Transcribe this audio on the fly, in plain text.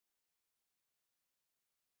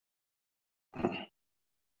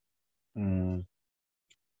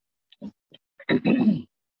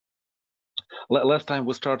Last time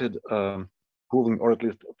we started proving, or at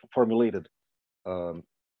least formulated, the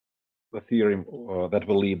theorem that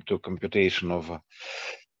will lead to computation of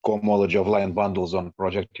cohomology of line bundles on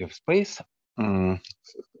projective space. So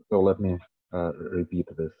let me repeat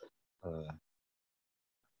this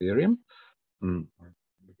theorem, the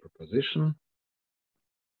proposition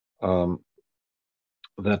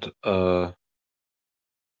that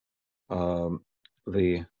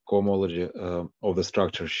the cohomology of the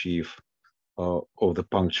structure sheaf of the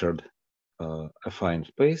punctured affine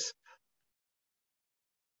space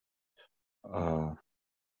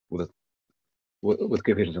with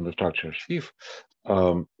coefficients in the structure sheaf,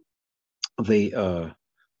 they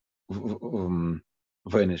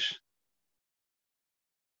vanish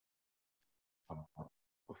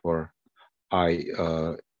for I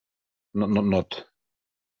not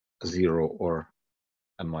 0 or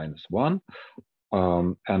n minus 1,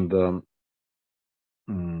 and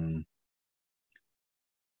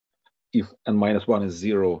if n minus 1 is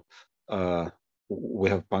 0, we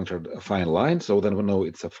have punctured a affine line, so then we know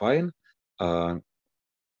it's affine.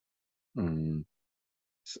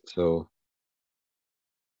 So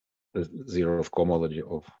the 0 of cohomology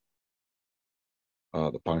of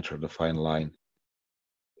the punctured affine line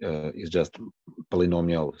is just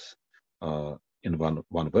polynomials in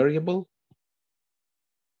one variable,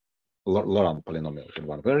 Laurent polynomials in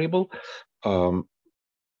one variable,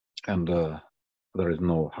 and there is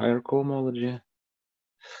no higher cohomology,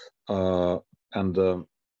 and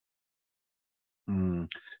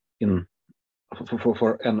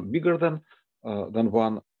for n bigger than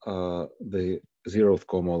 1, the 0th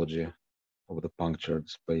cohomology of the punctured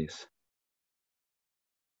space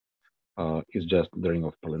is just the ring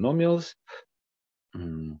of polynomials.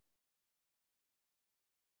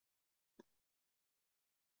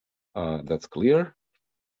 That's clear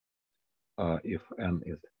if n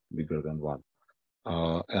is bigger than 1.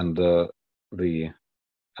 And the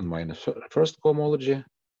n minus first cohomology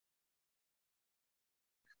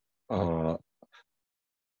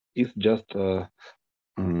is just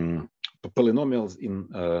polynomials in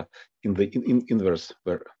the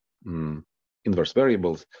inverse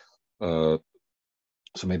variables. So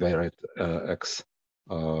maybe I write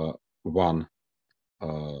x1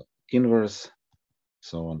 inverse,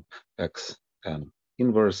 so on, xn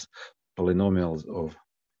inverse, polynomials of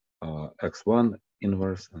x1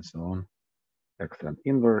 inverse, and so on, xn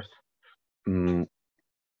inverse.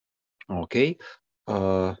 Okay,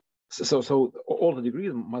 so all the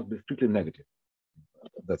degrees must be strictly negative.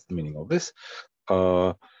 That's the meaning of this,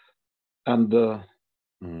 and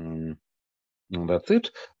that's it.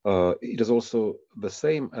 It is also the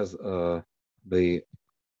same as the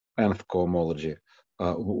nth cohomology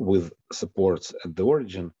with supports at the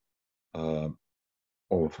origin of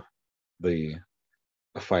the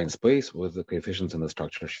affine space with the coefficients in the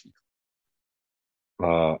structure sheaf.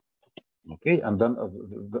 Okay, and then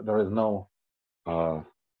there is no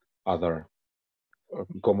other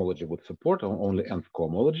cohomology with support, only nth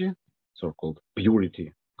cohomology, so-called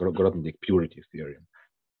purity, Grothendieck purity theorem.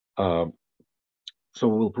 So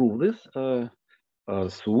we'll prove this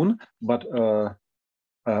soon, but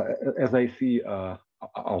as I see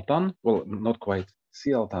Altan, well, not quite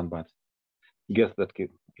see Altan, but guess that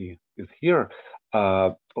he is here.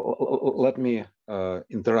 Let me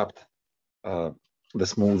interrupt the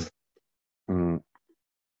smooth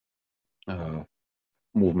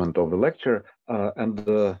movement of the lecture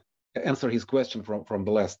and answer his question from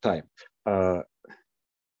the last time.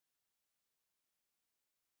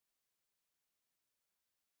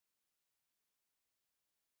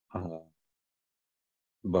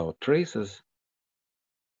 About traces.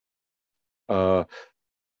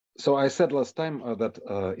 So I said last time that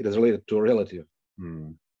it is related to relative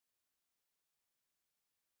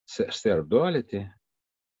Serre duality.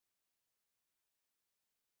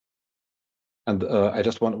 And I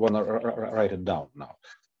just want to write it down now.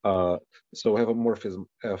 So we have a morphism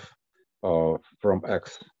f from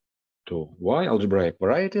x to y, algebraic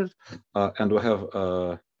varieties, and we have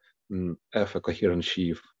f a coherent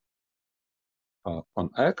sheaf on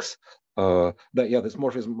x. This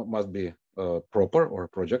morphism must be proper or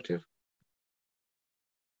projective.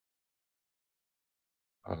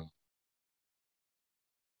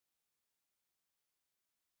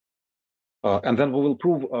 And then we will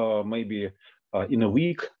prove maybe in a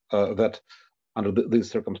week that under these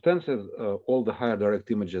circumstances, all the higher direct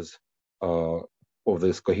images of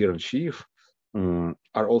this coherent sheaf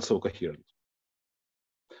are also coherent.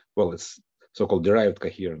 Well, it's so-called derived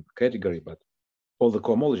coherent category, but all the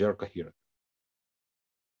cohomology are coherent.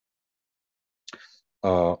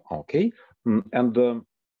 Okay, and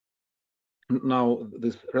now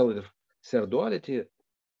this relative Serre duality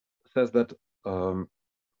says that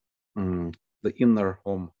the inner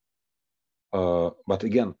home, but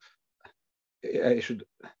again, I should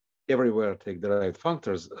everywhere take derived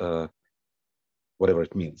functors, whatever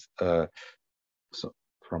it means. So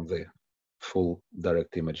from the full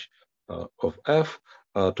direct image of F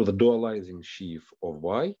to the dualizing sheaf of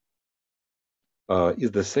Y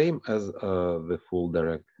is the same as the full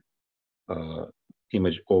direct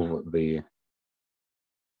image of the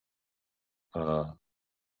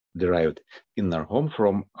derived inner home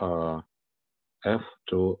from F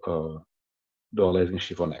to dualizing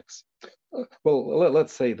sheaf on X. Well,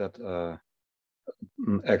 let's say that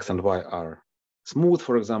X and Y are smooth,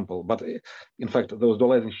 for example, but in fact, those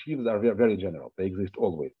dualizing sheaves are very general. They exist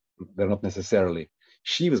always. They're not necessarily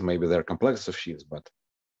sheaves, maybe they're complexes of sheaves, but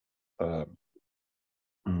let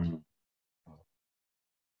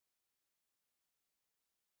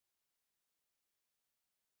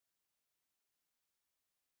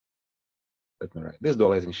me write this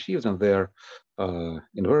dualizing sheaves, and they're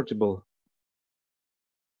invertible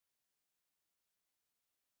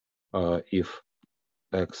if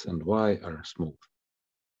X and Y are smooth.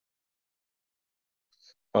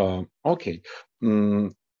 Okay,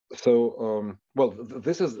 so well,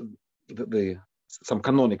 this is some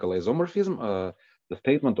canonical isomorphism, the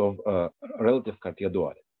statement of relative Cartier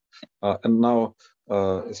duality. And now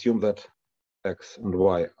assume that X and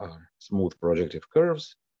Y are smooth projective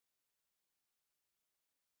curves.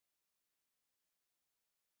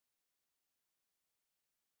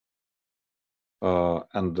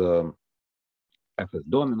 And F is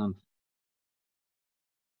dominant.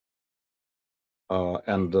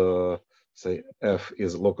 And say F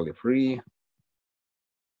is locally free,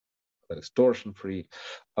 that is torsion free.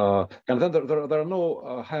 And then there are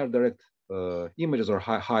no higher direct images or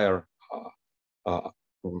higher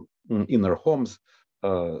inner homes.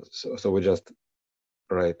 So we just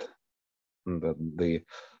write the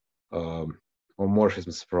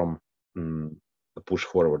homomorphisms from the push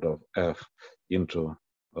forward of F into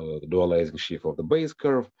the dualizing sheaf of the base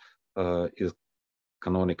curve is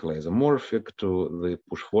canonically isomorphic to the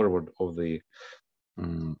push forward of the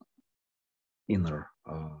inner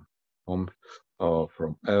home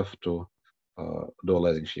from F to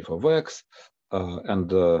dualizing sheaf of X.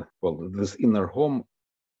 And well, this inner home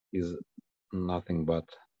is nothing but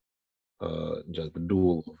just the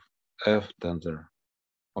dual of F tensor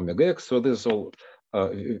omega X. So this is all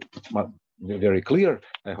very clear,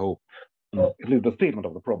 I hope, at least the statement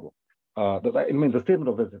of the problem. I mean, the statement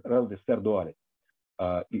of the relative Serre duality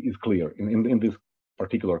is clear in this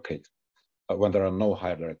particular case when there are no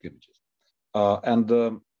higher direct images.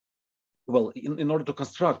 And well, in order to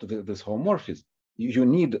construct this homomorphism, you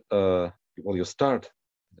need, well, you start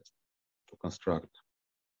to construct.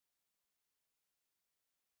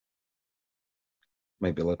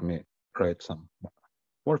 Maybe let me write some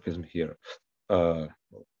morphism here. Let's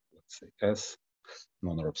say S,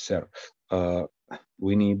 non of Serre.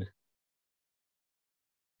 We need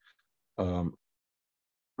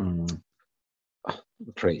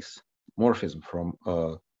trace morphism from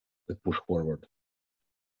the push forward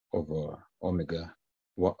of omega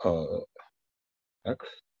X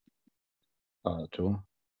to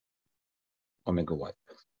omega Y.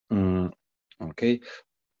 Okay,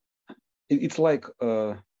 it's like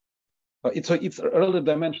it's a relative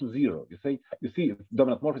dimension 0. You see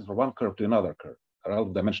dominant morphism from one curve to another curve.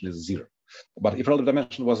 Relative dimension is 0. But if relative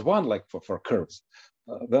dimension was 1, like for curves,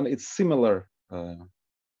 then it's similar to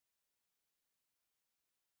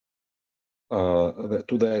the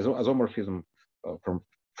isomorphism from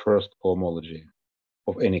first cohomology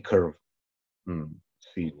of any curve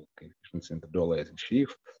C coefficients in the dualizing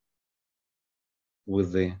sheaf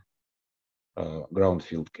with the ground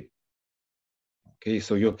field K. Okay,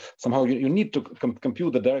 so you somehow you need to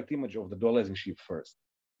compute the direct image of the dualizing sheaf first.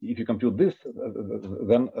 If you compute this,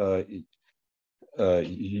 then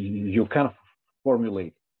you can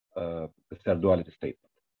formulate the Serre duality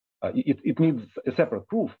statement. It needs a separate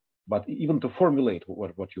proof, but even to formulate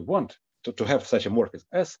what you want to have such a morphism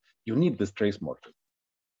S, you need this trace morphism.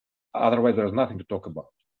 Otherwise, there's nothing to talk about.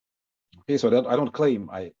 Okay, so I don't claim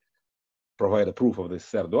I provide a proof of this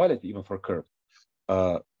Serre duality even for curves,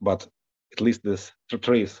 but at least this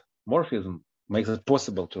trace morphism makes it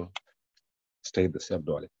possible to state the Serre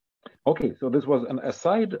duality. Okay, so this was an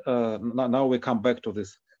aside. Now we come back to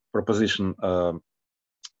this proposition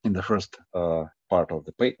in the first part of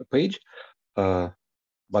the page,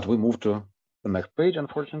 but we move to the next page,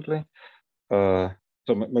 unfortunately.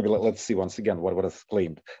 So maybe let's see once again what is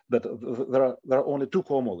claimed, that there are only two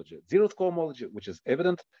cohomology: zeroth cohomology, which is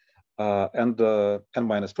evident, and n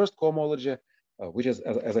minus first cohomology, which is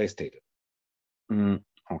as I stated.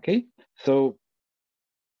 Okay, so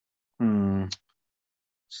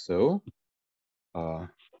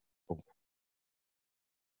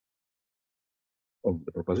of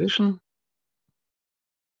the proposition,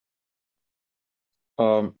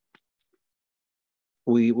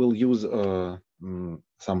 we will use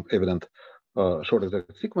some evident short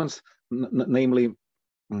exact sequence, namely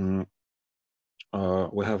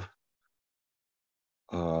we have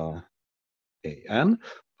an,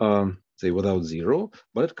 say without zero,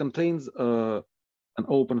 but it contains an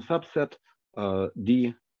open subset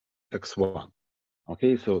dx1.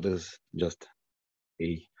 Okay, so there's just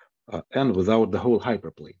a n without the whole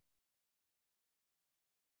hyperplane.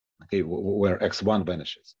 Okay, where x1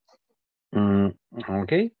 vanishes.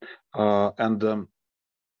 Okay, and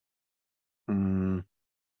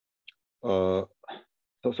so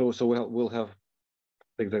we'll have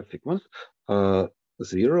the exact sequence.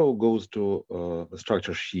 0 goes to the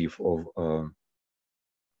structure sheaf of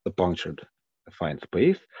the punctured affine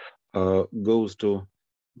space, goes to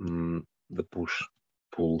the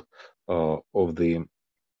push-pull of the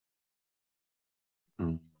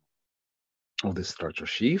structure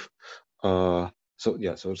sheaf. So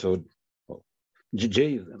yeah, so well,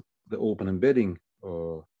 J is the open embedding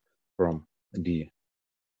from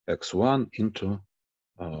dx1 into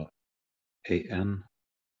an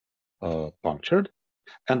punctured,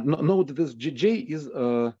 and note that this J is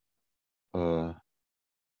an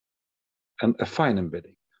affine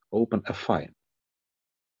embedding, open affine.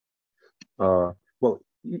 Well,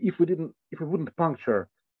 if we wouldn't puncture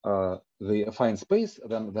the affine space,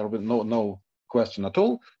 then there would be no question at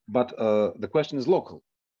all. But the question is local,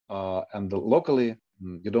 and locally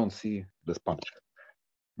you don't see this puncture.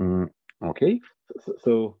 Okay,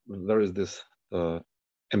 so there is this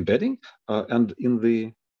embedding, and in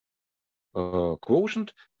the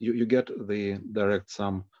quotient you get the direct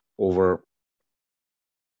sum over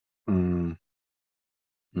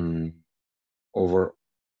over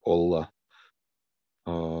all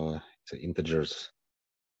say integers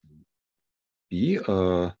b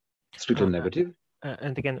strictly negative.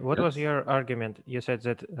 And again, what was your argument? You said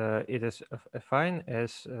that it is affine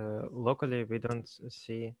as locally we don't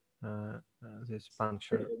see this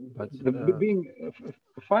puncture, but being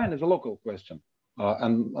affine is a local question,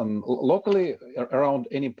 and locally around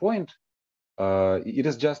any point it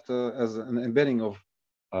is just as an embedding of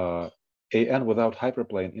an without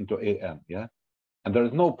hyperplane into an, yeah, and there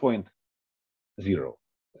is no point 0.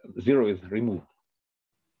 0 is removed.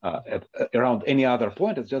 Around any other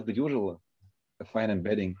point, it's just the usual affine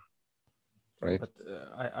embedding, right? But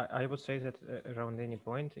I would say that around any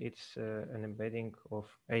point, it's an embedding of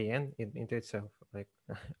an into itself, like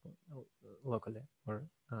locally or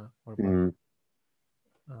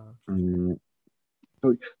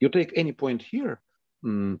So you take any point here,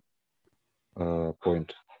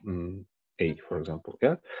 point A, for example,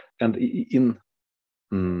 yeah, and in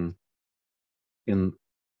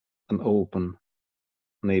an open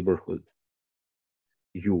neighborhood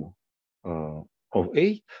U of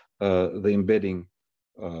A, the embedding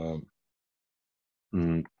of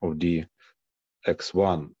the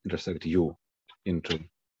x1 intersect U into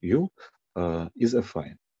U is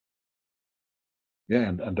affine. Yeah,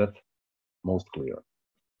 and that's most clear,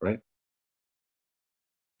 right?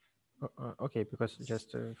 Okay, because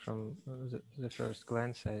just from the first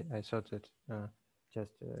glance, I thought that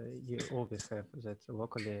just you always have that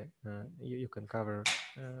locally you can cover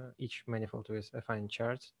each manifold with affine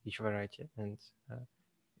charts, each variety, and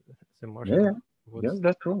the morphism. Yeah,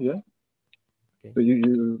 that's true. Yeah. Okay. So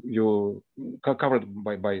you covered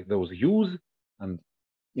by those U's, and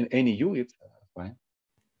in any U it's fine.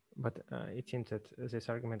 But it seems that this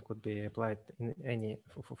argument could be applied in any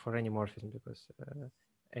for any morphism, because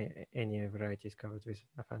any variety is covered with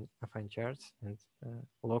affine charts, and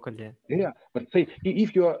locally. Yeah, but say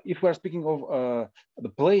if we are speaking of the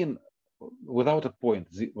plane without a point,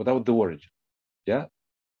 without the origin, yeah,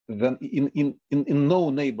 then in no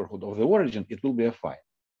neighborhood of the origin it will be affine.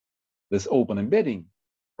 This open embedding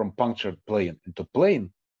from punctured plane into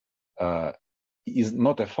plane is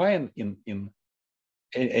not affine in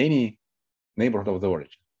any neighborhood of the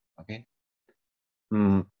origin. Okay.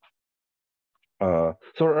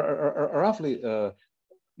 So roughly,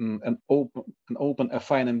 an open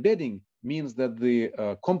affine embedding means that the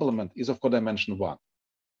complement is of codimension 1.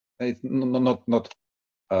 It's not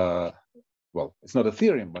well, it's not a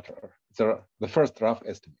theorem, but it's the first rough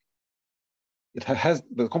estimate. It has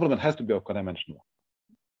the complement has to be of codimension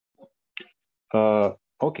 1.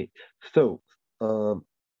 Okay, so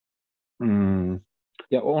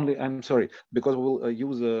yeah, only I'm sorry, because we'll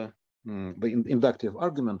use the inductive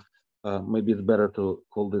argument. Maybe it's better to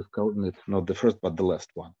call this coordinate not the first but the last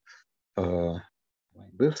one, like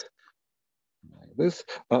this,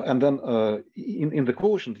 and then in the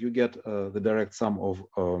quotient you get the direct sum of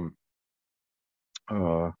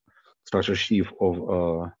structure sheaf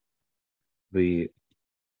of the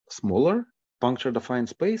smaller puncture defined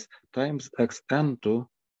space times xn to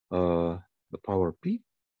the power p,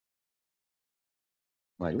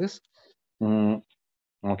 like this.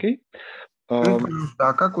 Okay.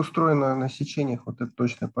 А как устроено на сечениях вот эта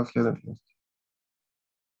точная последовательность?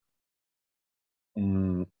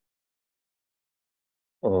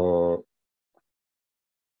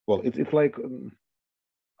 Well, it's like,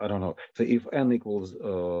 I don't know. So if n equals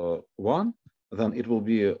 1, then it will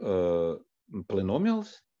be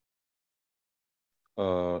polynomials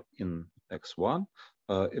in x1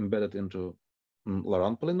 embedded into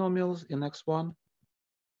Laurent polynomials in x1.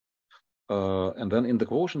 And then in the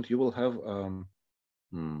quotient, you will have well,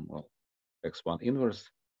 x1 inverse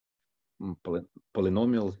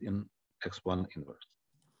polynomials in x1 inverse.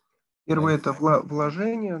 Первое это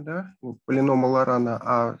вложение, да, полинома Лорана,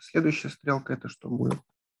 а следующая стрелка это что будет?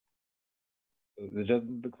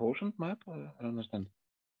 Just the quotient map? I don't understand.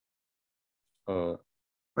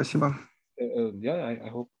 Спасибо. Yeah, I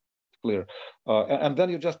hope it's clear. And then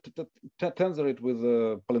you just tensor it with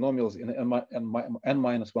polynomials in n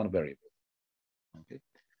minus one variable. Okay.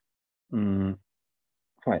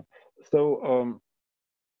 Fine. So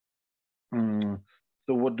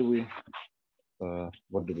so what do we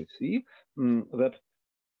see? That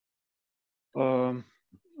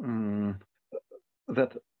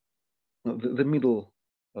that the middle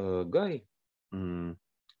guy, the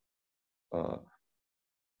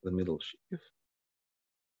middle sheaf,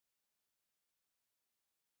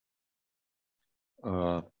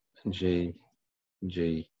 J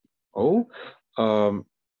O,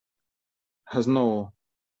 has no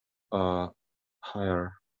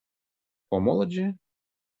higher homology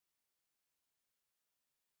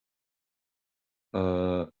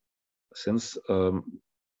since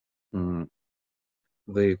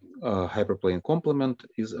the hyperplane complement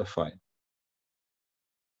is affine.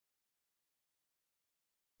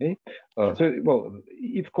 Okay, so well,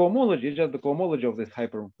 if cohomology is just the cohomology of this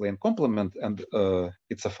hyperplane complement, and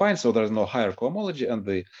it's affine, so there's no higher cohomology, and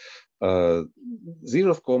the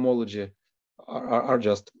zeroth cohomology are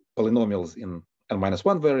just polynomials in n minus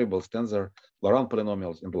one variables, tensor Laurent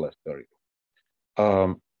polynomials in the last variable.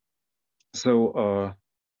 So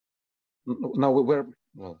now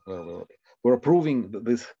we're proving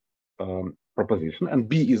this proposition, and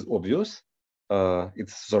B is obvious.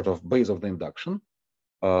 It's sort of base of the induction.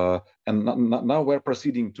 And now we're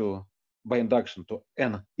proceeding to, by induction, to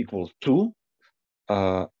n equals 2.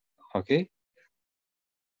 Okay.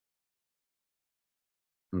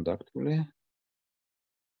 Inductively.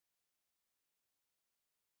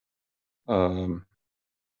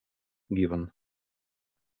 Given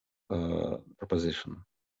proposition.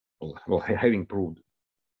 Well, having proved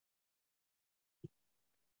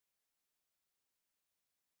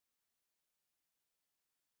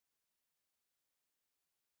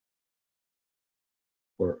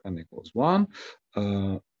for n equals 1,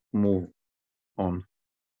 move on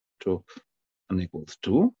to n equals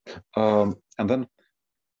 2, and then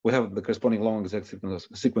we have the corresponding long exact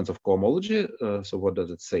sequence of cohomology. So what does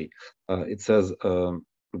it say? It says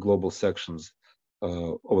global sections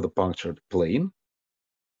of the punctured plane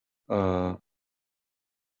with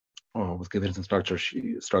covariance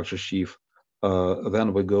structure sheaf.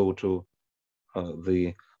 Then we go to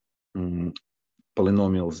the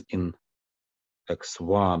polynomials in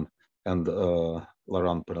x1 and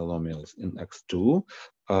Laurent polynomials in x2.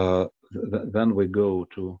 Then we go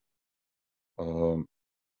to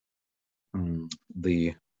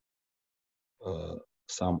the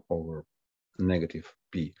sum over negative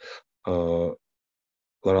p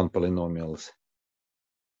Laurent polynomials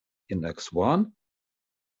in x1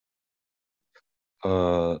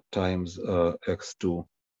 times x2 to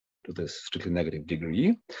this strictly negative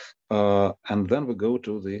degree, and then we go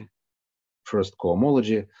to the first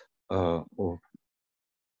cohomology of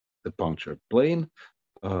the punctured plane,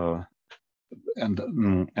 and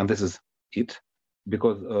this is it,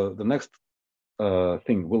 because the next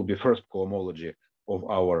thing will be first cohomology of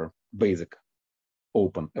our basic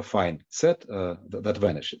open affine set that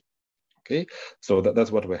vanishes. Okay, so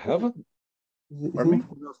that's what we have. Извините,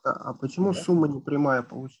 пожалуйста, а почему сумма не прямая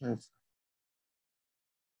получается?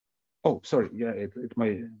 Oh, sorry. Yeah, it's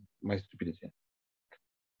my stupidity.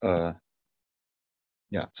 Yeah,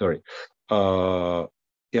 sorry.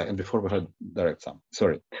 Yeah, and before we had direct sum.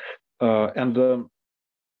 Sorry. And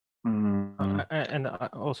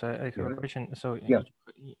also, I have a question. So, yeah.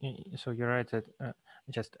 So you write that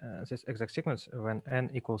just this exact sequence when n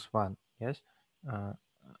equals 1, yes?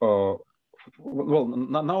 Well,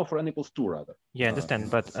 now for n equals 2, rather. Yeah, I understand.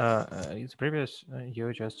 But it's previous,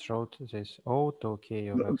 you just wrote this O to k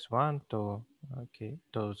of x1 to k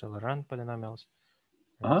to the Laurent polynomials.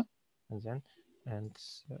 Right? And then,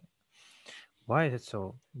 why is it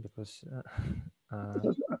so? Because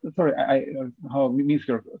sorry, I how missed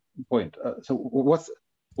your point. So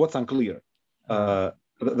what's unclear? Because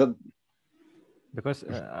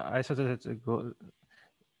I thought that it's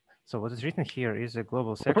so what is written here is a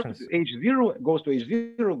global section. H0 goes to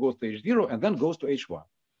H0, goes to H0, and then goes to H1.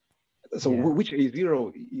 So yeah. Which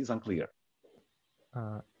H0 is unclear?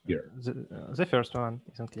 Here. The first one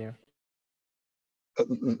isn't clear.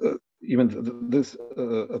 Even this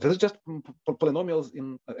is just polynomials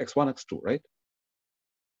in x1, x2, right?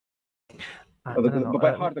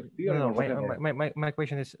 By heart experience. My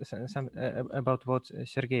question is some about what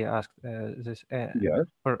Sergey asked. This yes.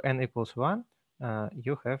 For n equals 1,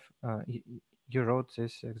 you have you wrote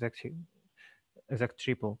this exact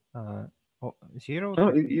triple 0.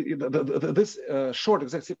 No, this short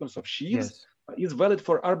exact sequence of sheaves is valid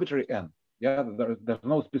for arbitrary n. Yeah, there's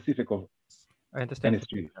no specific of. I understand.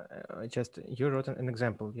 Just you wrote an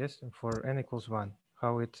example, yes, for n equals 1.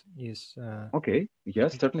 How it is. Okay.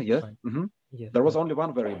 Yes, certainly. Yes. Yes. There was only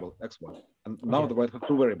one variable, x1, and now the right have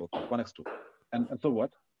two variables, x1, x2, and so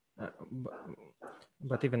what?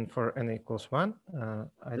 But even for n equals 1,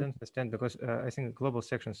 I don't understand, because I think global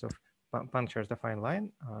sections of punctures defined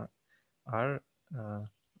line are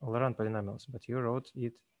Laurent polynomials, but you wrote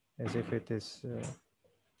it as if it is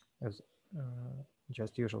as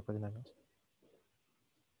just usual polynomials.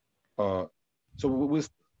 So we.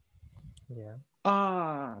 Yeah.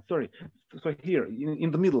 Sorry. So here in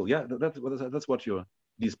the middle, yeah, that's what you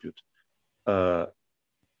dispute,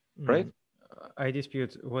 right? I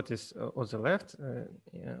dispute what is on the left,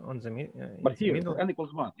 on the but here, middle. For n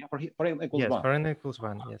equals 1. Yeah, for n equals 1. Yes, for n equals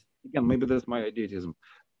 1. Yes. Again, maybe that's my idiotism.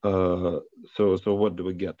 So what do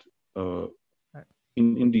we get?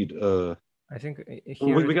 Indeed. I think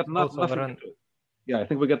here we get nothing. Yeah, I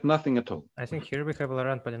think we get nothing at all. I think here we have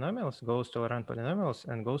Laurent polynomials, goes to Laurent polynomials,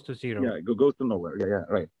 and goes to 0. Yeah, it goes to nowhere. Yeah,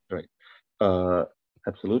 right.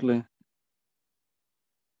 Absolutely.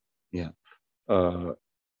 Yeah.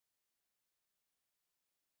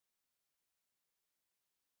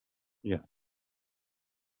 Yeah.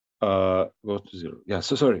 Goes to 0. Yeah.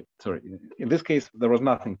 So sorry. In this case, there was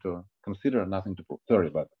nothing to consider, nothing to prove. Sorry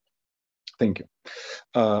about that. Thank you.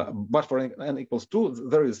 But for n equals 2,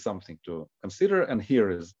 there is something to consider, and here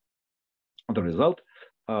is the result.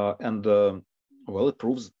 Well, it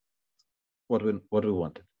proves what we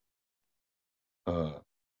wanted.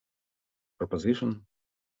 Proposition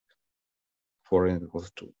for n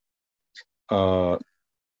equals 2.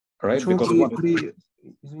 Right? Почему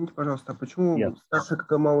извините, пожалуйста, почему старшие к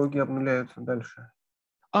гомологии обнуляются дальше?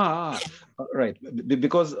 Right.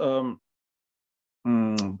 Because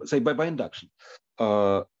say by induction.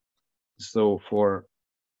 So for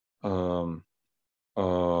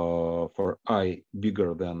I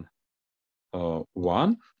bigger than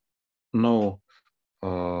 1, no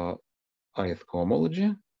ith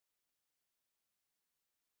cohomology.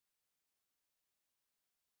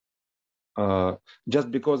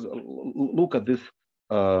 Just because look at this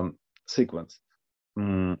sequence.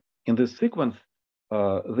 In this sequence,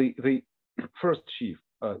 the first sheaf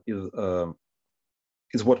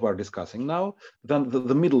is what we're discussing now. Then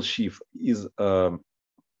the middle sheaf is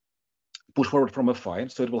pushed forward from affine,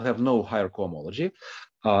 so it will have no higher cohomology,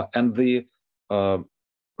 and the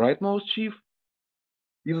rightmost sheaf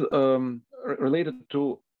is related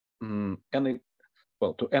to n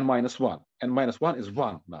minus 1. N minus 1 is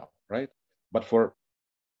 1 now, right? But for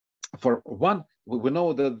 1, we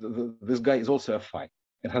know that this guy is also affine.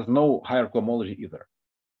 It has no higher cohomology either,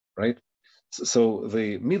 right? So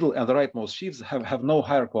the middle and the rightmost sheaves have no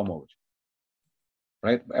higher cohomology,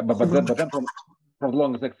 right? But then from the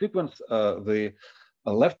long exact sequence, the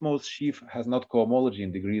leftmost sheaf has not cohomology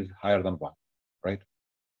in degrees higher than 1, right?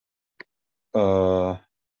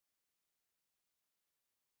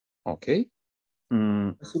 Okay.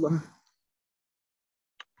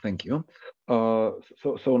 Thank you.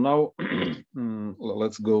 So now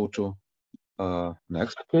let's go to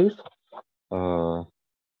next case. Now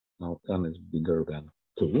n is bigger than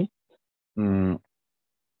 2.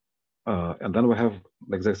 And then we have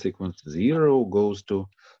the exact sequence 0 goes to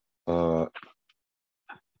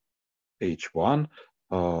H1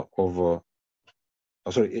 of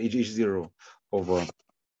sorry, H0 over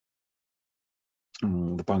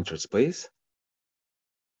the punctured space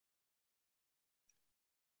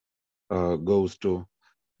goes to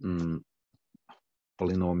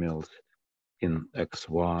polynomials in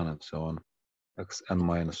x1 and so on, xn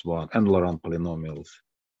minus 1, and Laurent polynomials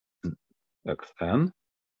in xn.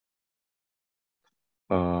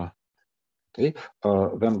 Okay,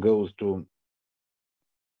 then goes to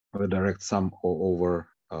the direct sum over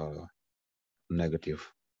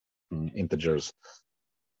negative integers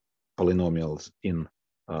polynomials in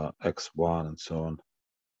x1 and so on,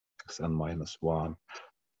 xn minus 1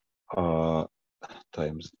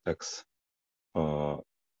 times x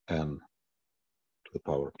n to the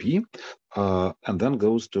power p, and then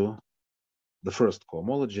goes to the first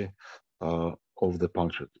cohomology of the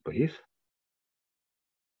punctured space,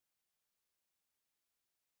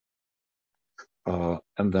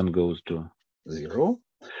 and then goes to 0.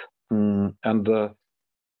 And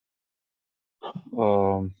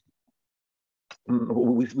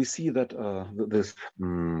we see that this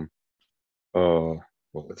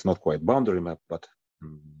well, it's not quite boundary map, but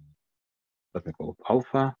let me call it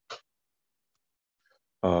alpha.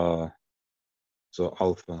 So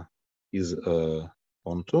alpha is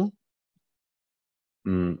onto.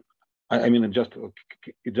 I mean, it just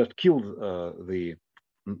kills the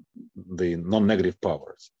non-negative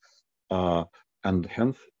powers, and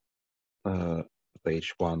hence the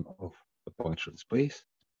H1 of the punctured space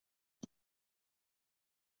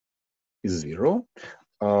is 0.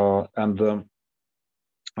 And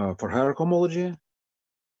for higher cohomology,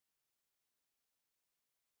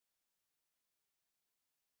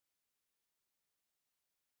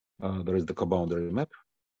 there is the coboundary map.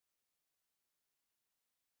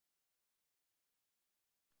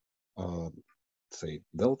 Say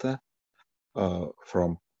delta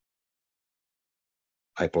from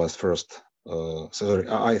I plus first, sorry,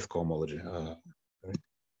 ith cohomology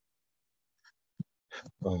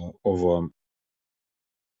of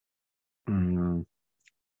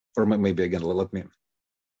or maybe again, let me.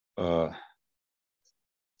 So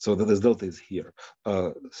that this delta is here.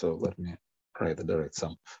 So let me write the direct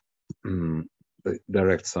sum. The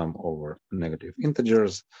direct sum over negative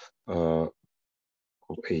integers of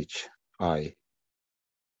hi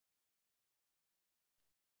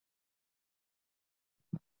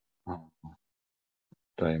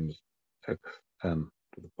times xn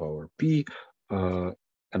to the power p,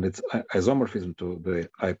 and it's isomorphism to the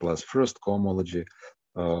I plus first cohomology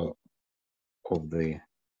of the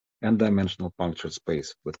n-dimensional punctured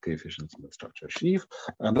space with coefficients in the structure sheaf,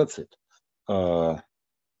 and that's it.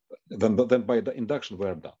 Then by the induction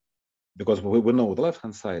we're done, because we know the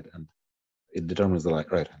left-hand side and it determines the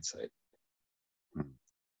right-hand side.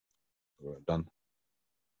 We're done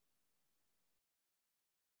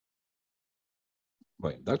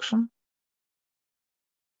by induction.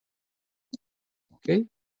 Okay,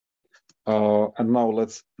 and now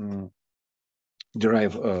let's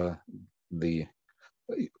derive the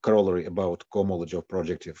corollary about cohomology of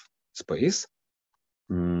projective space.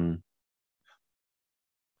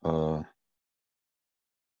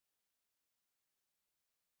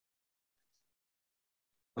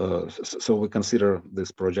 So we consider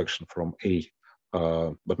this projection from A,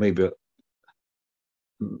 but maybe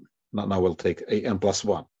now we'll take a n plus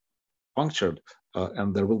 1 punctured,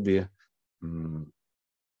 and there will be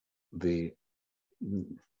the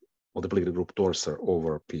multiplicative group torsor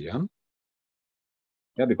over Pn.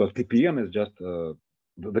 Yeah, because Pn is just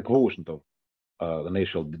the quotient of the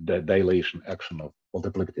natural dilation action of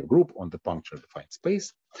multiplicative group on the punctured defined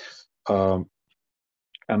space. And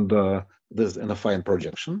this is an affine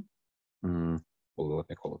projection. Well, let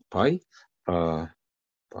me call it pi.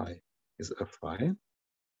 Pi is affine.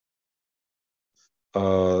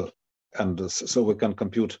 And so we can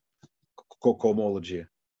compute cohomology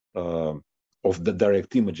of the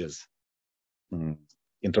direct images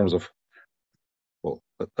in terms of, well,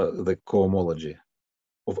 the cohomology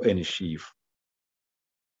of any sheaf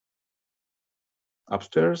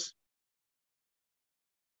upstairs.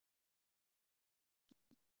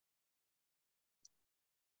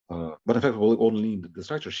 But in fact, we'll only need the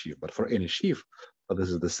structure sheaf. But for any sheaf, this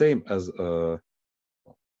is the same as the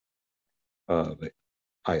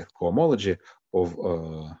ith cohomology of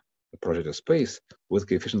the projective space with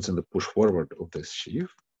coefficients in the push forward of this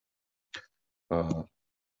sheaf. Okay,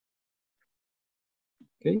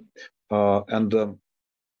 and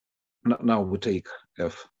now we take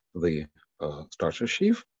F, the structure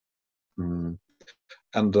sheaf, and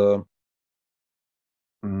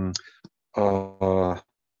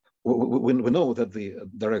we know that the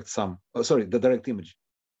direct sum, the direct image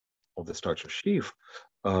of the structure sheaf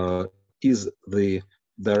is the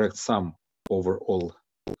direct sum over all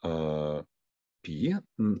p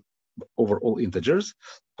over all integers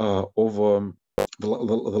of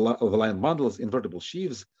the line bundles invertible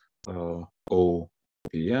sheaves O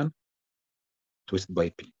Pn twisted by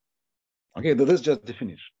p. Okay, this is just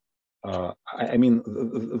definition. I mean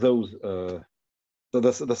those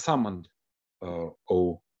the summed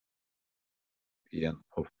O Pn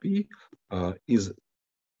of p is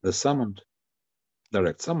the summed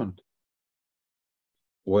direct summed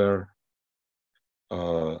where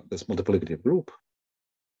this multiplicative group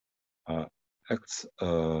acts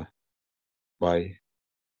by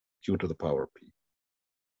q to the power p.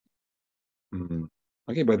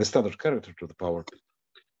 Okay, by the standard character to the power p.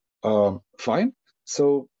 Fine.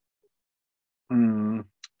 So then,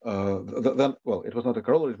 well, it was not a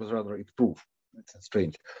corollary; it was rather its proof. It's a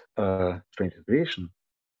strange situation.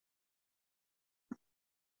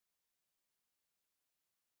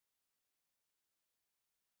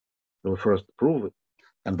 So first prove it,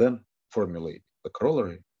 and then formulate the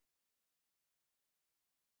corollary.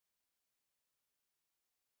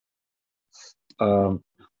 So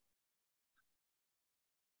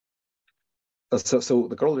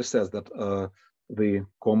the corollary says that the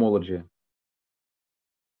cohomology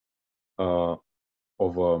of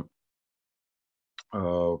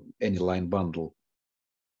any line bundle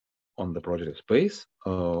on the projective space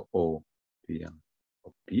O Pn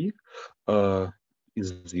of P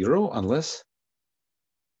is zero unless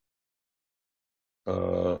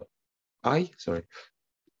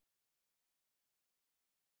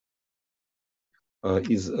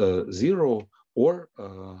is zero or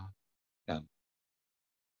n.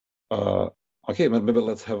 Okay, maybe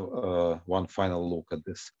let's have one final look at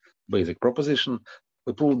this basic proposition.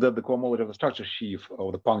 We proved that the cohomology of the structure sheaf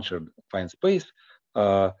of the punctured affine space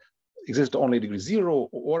exists only degree 0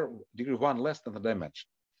 or degree 1 less than the dimension.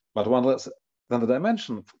 But 1 less than the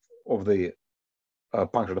dimension of the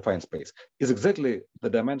punctured affine space is exactly the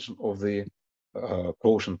dimension of the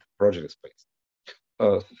quotient projective space.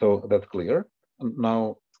 So that's clear.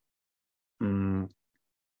 Now,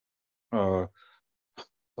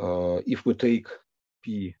 if we take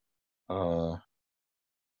P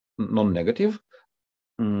non-negative,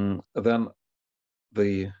 then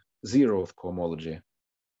the zeroth cohomology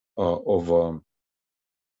of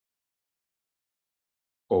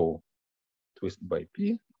O twisted by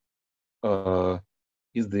P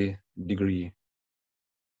is the degree.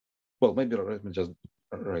 Well, maybe let me just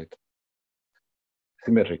write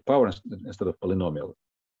symmetric power instead of polynomial.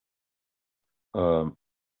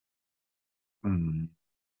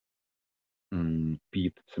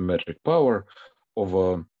 P symmetric power of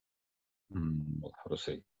how to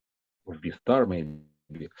say, of V star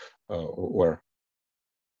maybe, where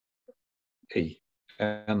A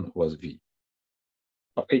n was V.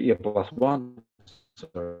 A plus 1,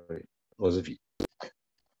 sorry, was V.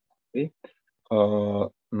 Okay.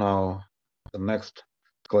 Now the next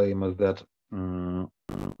claim is that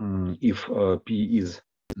if P is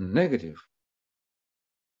negative,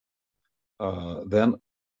 then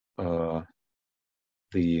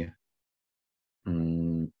the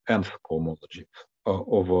nth cohomology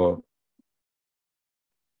of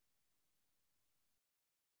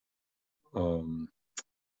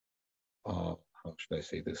how should I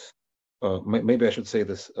say this? Maybe I should say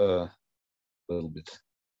this a little bit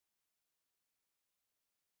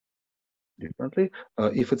differently.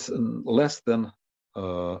 If it's less than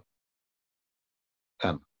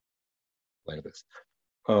n, like this.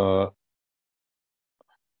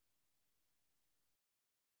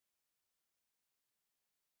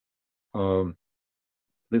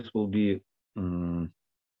 This will be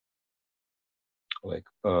like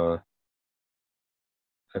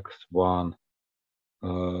x1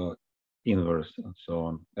 inverse and so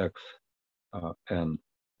on, x n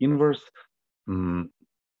inverse.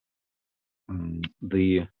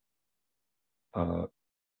 The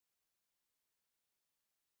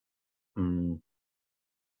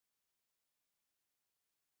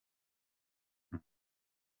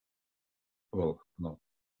well, no,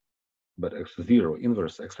 but x0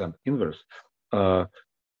 inverse, xn inverse.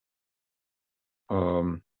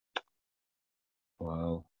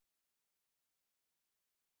 Well,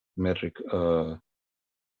 metric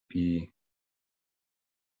p,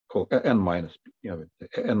 n minus p, yeah,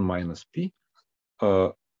 n minus p.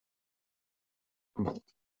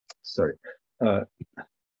 Sorry,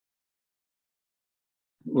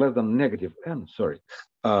 less than negative n. Sorry,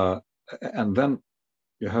 and then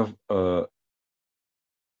you have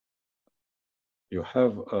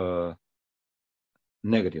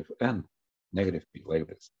negative n, negative p, like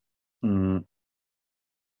this.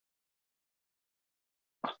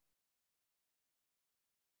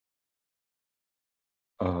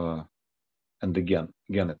 and again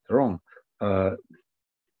it's wrong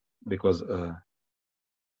because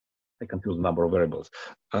I confuse the number of variables.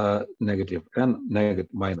 Negative n, negative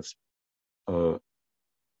minus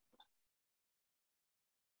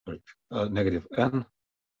negative n,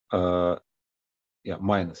 yeah,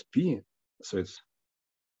 minus p, so it's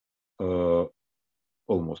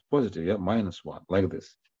almost positive, yeah, minus 1, like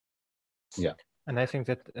this. Yeah. And I think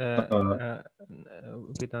that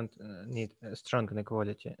we don't need strong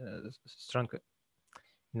inequality. Strong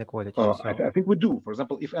inequality. So I think we do. For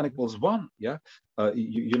example, if n equals 1, yeah,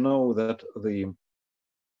 you know that the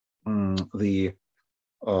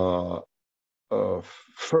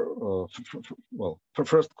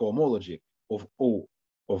first cohomology of O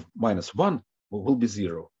of minus 1 will be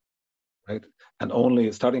 0, right? And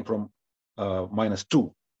only starting from minus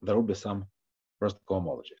 2, there will be some first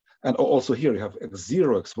cohomology. And also here you have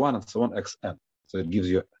x0, x1, and so on, xn. So it gives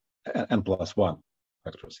you n plus 1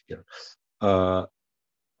 factors here.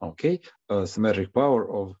 Okay, symmetric power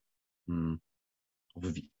of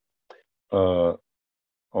V.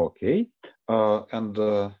 Okay, and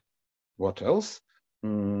what else?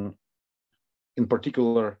 In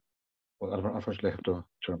particular, well, unfortunately, I have to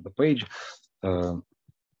turn the page. А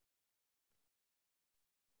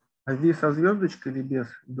V со звездочкой или без?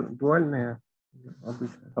 Дуальная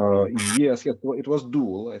обычно? Yes, it was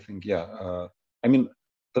dual, I think, yeah. I mean,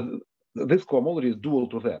 this cohomology is dual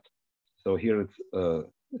to that. So here it's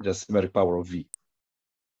just symmetric power of V.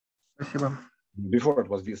 Спасибо. Before it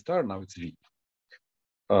was V star, now it's V.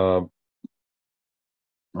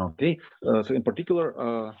 Okay, so in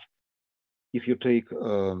particular, if you take,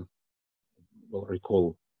 well,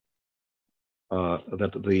 recall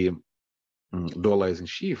that the dualizing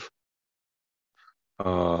sheaf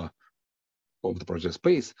of the project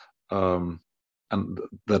space, and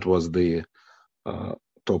that was the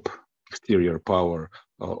top exterior power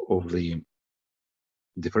of the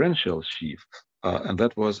differential sheaf, and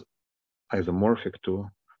that was isomorphic to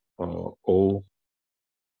O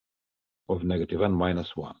of negative n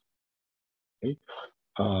minus 1. Okay?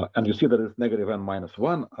 And you see that it's negative n minus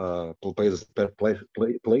 1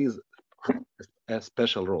 plays a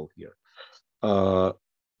special role here. So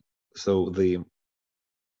the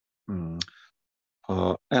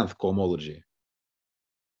nth cohomology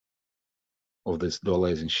of this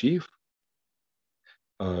dualizing sheaf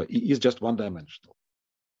is just one-dimensional.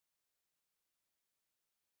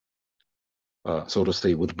 So to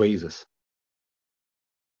say, with basis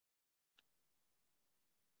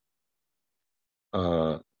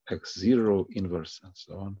x0 inverse and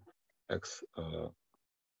so on, x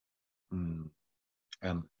n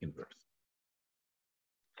inverse.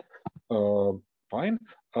 Fine,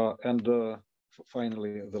 and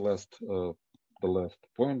finally the last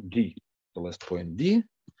point D. The last point D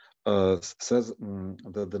says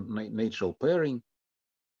that the natural pairing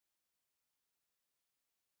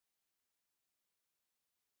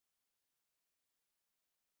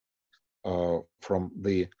from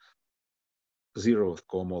the 0th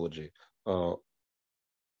cohomology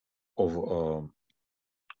of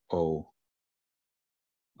O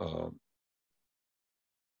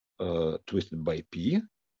twisted by P.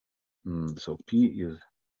 So P is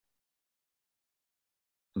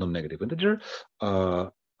non-negative integer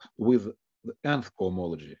with the nth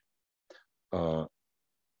cohomology of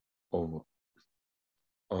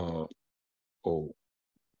O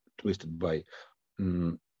twisted by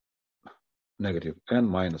negative n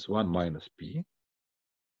minus 1 minus P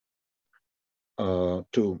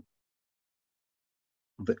to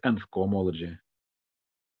the nth cohomology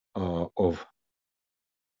of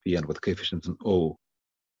Pn with coefficients in O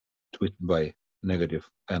twisted by negative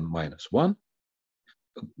n minus 1.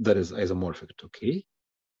 That is isomorphic to K.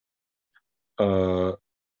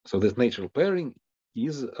 So this natural pairing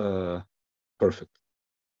is perfect.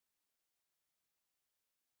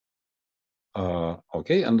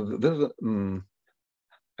 Okay, and this is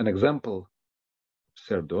an example of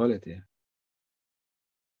shared duality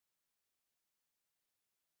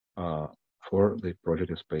for the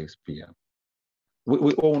projective space Pn.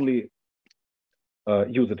 We only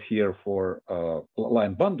use it here for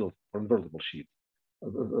line bundles for invertible sheets.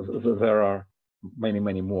 There are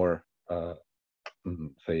many more,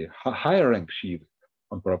 say, higher rank sheets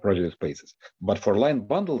on projective spaces. But for line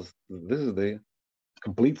bundles, this is the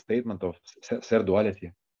complete statement of shared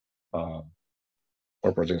duality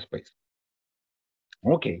for project space.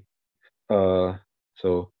 Okay,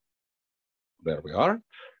 so there we are.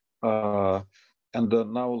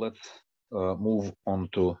 And now let's move on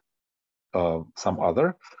to some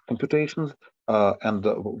other computations. And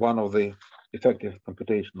one of the effective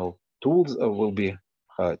computational tools will be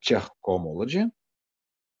Czech cohomology.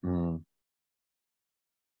 In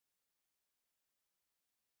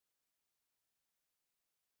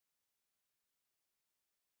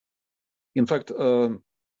fact,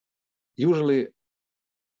 usually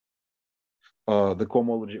the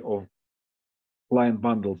cohomology of line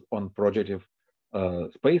bundles on projective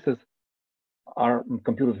spaces are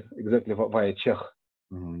computed exactly via Czech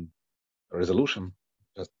resolution,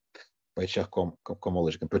 just by Czech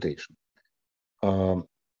cohomology computation. But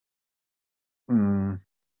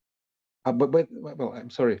well, I'm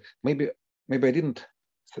sorry. Maybe I didn't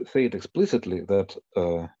say it explicitly. That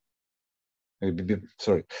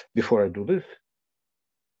sorry. Before I do this,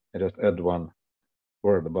 I just add one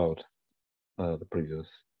word about the previous.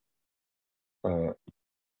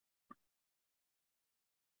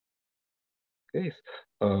 Case.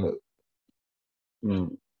 So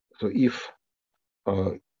if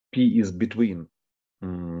P is between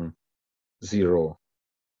 0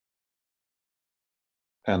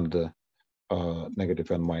 and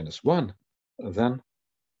negative n minus 1, then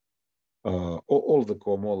all the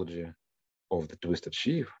cohomology of the twisted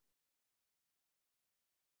sheaf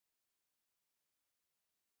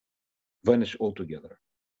vanish altogether.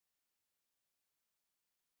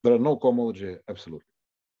 There are no cohomology absolutely.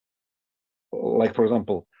 Like, for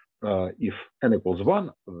example, if n equals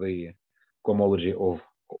 1, the cohomology of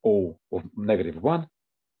O of negative 1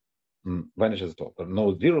 vanishes at all. There are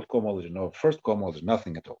no zeroth cohomology, no first cohomology,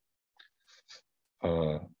 nothing at all.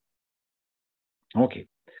 Okay.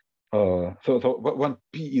 So when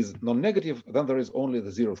P is non-negative, then there is only the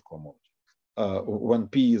zeroth cohomology. When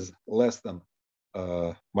P is less than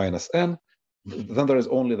minus n, then there is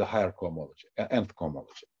only the higher cohomology, nth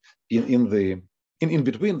cohomology. In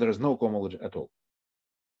between, there is no cohomology at all.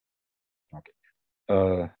 Okay.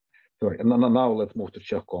 Sorry. And now let's move to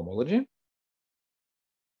Czech cohomology.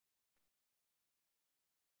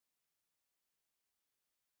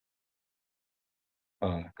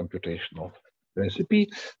 Computational recipe.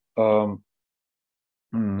 And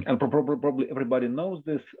probably everybody knows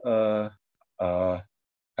this. I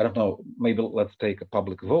don't know. Maybe let's take a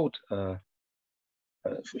public vote.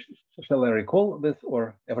 Shall I recall this,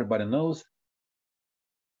 or everybody knows?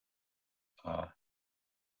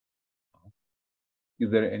 Is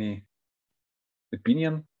there any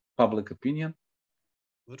opinion, public opinion?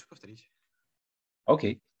 Лучше повторить.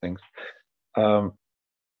 Okay, thanks.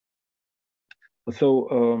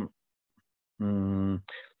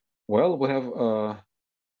 Well, we have,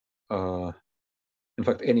 in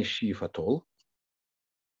fact, any sheaf at all.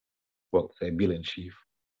 Well, say abelian sheaf.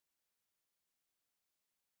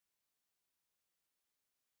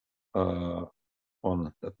 On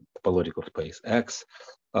the topological space X,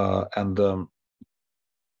 and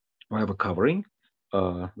we have a covering.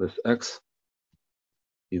 This X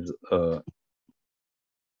is the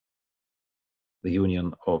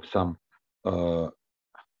union of some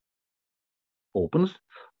opens.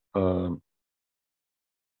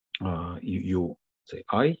 You say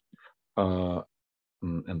I,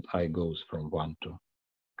 and I goes from 1 to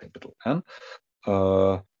capital N.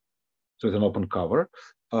 So it's an open cover,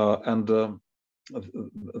 and then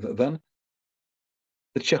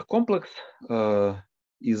the Czech complex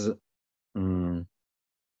is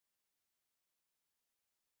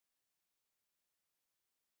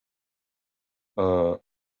well,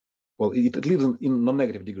 it lives in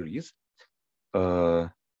non-negative degrees. It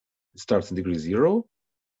starts in degree 0,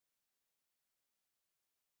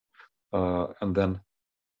 and then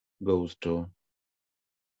goes to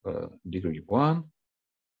degree 1,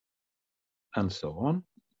 and so on.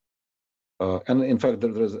 And in fact,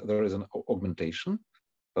 there is an augmentation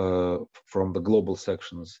from the global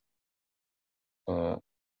sections of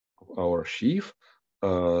our sheaf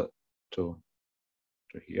to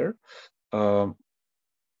here.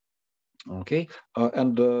 Okay,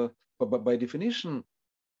 and but by definition,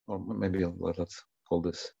 or maybe let's call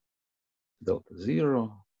this delta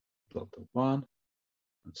 0, delta 1,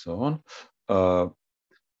 and so on.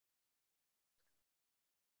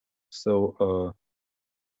 So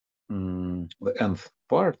the nth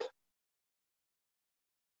part,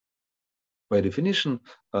 by definition,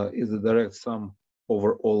 is the direct sum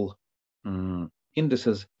over all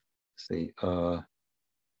indices, say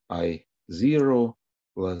I0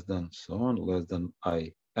 less than so on, less than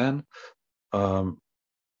IN of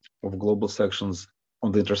global sections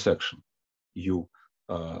on the intersection. U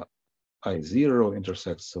I0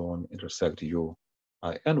 intersects so on, intersect U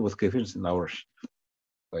IN with coefficients in our sheaf,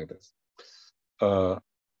 like this.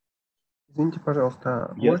 Извините,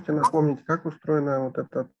 пожалуйста, можете напомнить, как устроено вот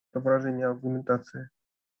это отображение аргументации?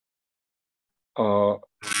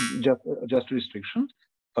 Just restriction.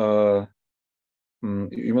 You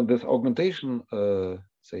mean this augmentation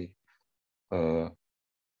say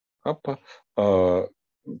kappa.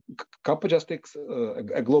 Kappa just takes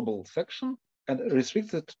a global section and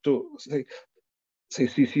restricts it to say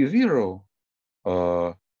CC0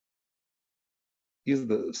 is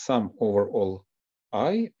the sum over all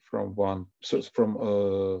I from 1 from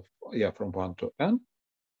 1 to n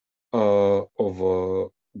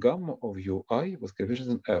of gamma of ui with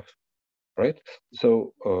coefficients in f, right?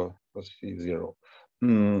 So let's see 0.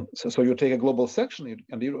 So you take a global section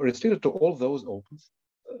and you restrict it to all those opens.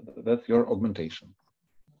 That's your augmentation,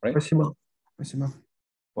 right? Спасибо. Спасибо.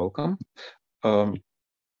 Welcome.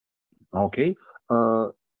 Okay.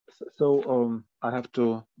 So I have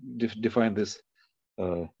to define this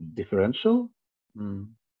differential.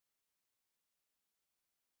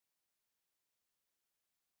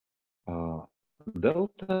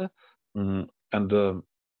 Delta, and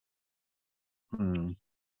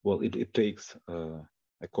well, it takes a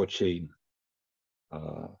cochain,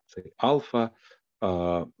 say alpha,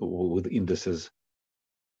 with indices.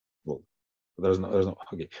 Well, there's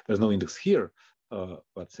no index here,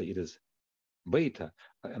 but say it is beta,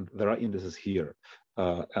 and there are indices here,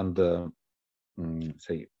 and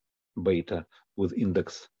say beta with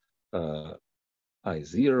index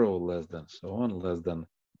I0 less than so on, less than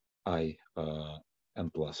I n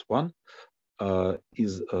plus 1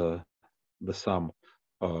 is the sum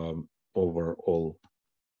over all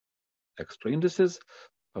extra indices,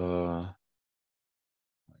 like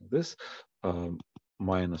this,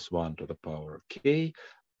 minus 1 to the power k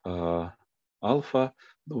alpha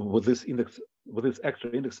with this index, with this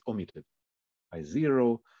extra index omitted,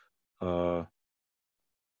 I0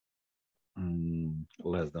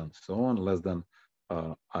 less than so on, less than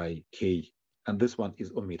ik, and this one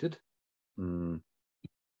is omitted.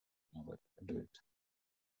 Let's do it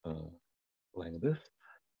like this.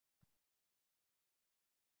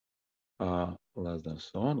 Less than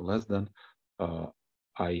so on, less than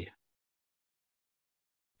I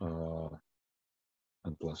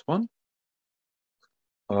n plus 1.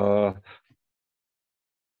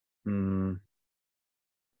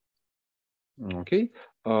 Okay,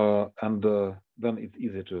 and then it's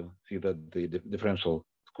easy to see that the differential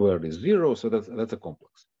squared is 0, so that's a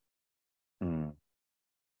complex.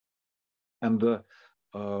 And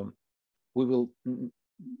we will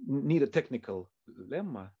need a technical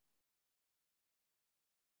lemma.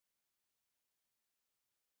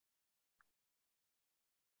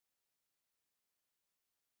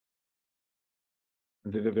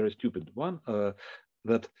 The very stupid one,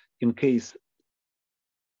 that in case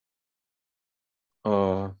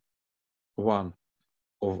one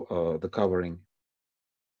of the covering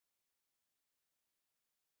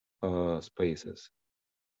spaces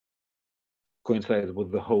coincides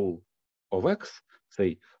with the whole of X,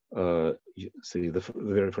 say the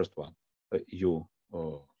very first one,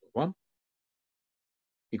 U1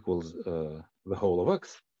 equals the whole of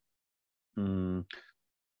X.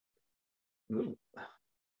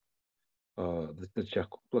 The Czech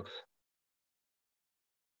complex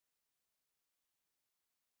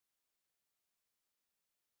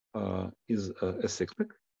is a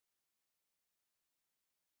cyclic.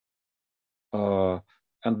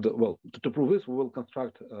 And well, to prove this, we will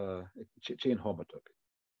construct a chain homotopy.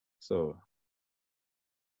 So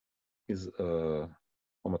is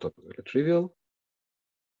homotopy very trivial?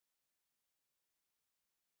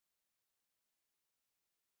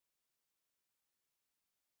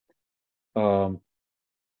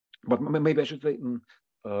 But maybe I should say,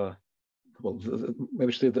 well, maybe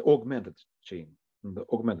I should say the augmented chain, the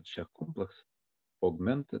augmented Czech complex,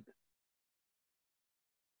 augmented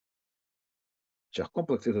Czech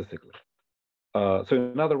complex is a cyclic. So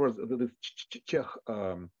in other words, this Czech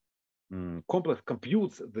complex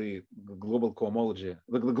computes the global cohomology,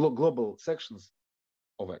 the global sections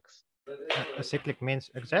of X. A cyclic means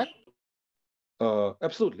exact?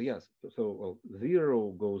 Absolutely, yes. So well,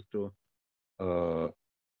 0 goes to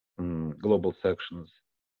global sections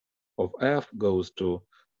of F, goes to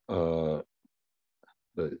the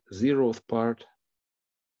 0th part,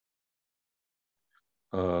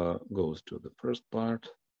 goes to the first part,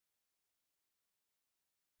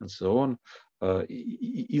 and so on.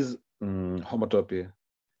 Is homotopy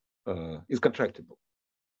is contractible.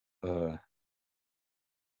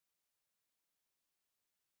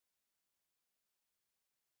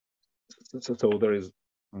 So there is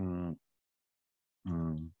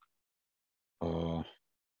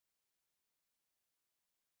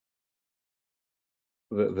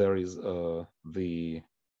there is the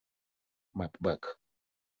map back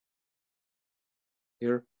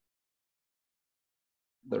here.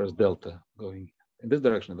 There is delta going in this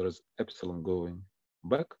direction. There is epsilon going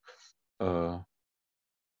back.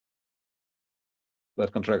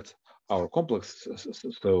 that contracts our complex.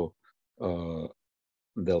 So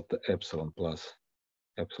delta epsilon plus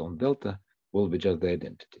epsilon delta will be just the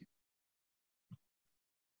identity.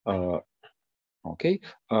 Okay,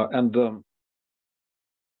 and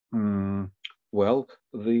well,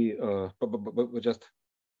 but we just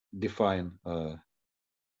define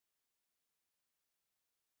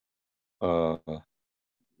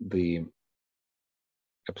the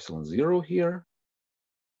epsilon 0 here.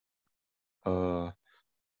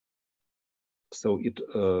 So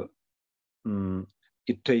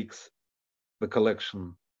it takes the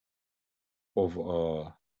collection of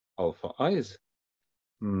alpha i's,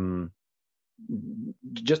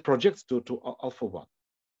 just projects to alpha 1.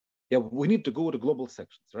 Yeah, we need to go to global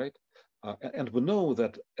sections, right? And we know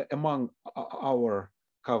that among our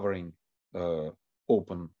covering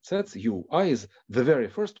open sets, ui's, the very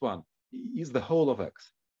first one is the whole of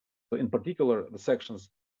X. So in particular, the sections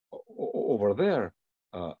over there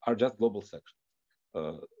are just global sections.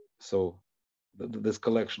 So this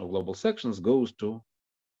collection of global sections goes to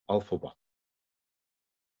alpha 1.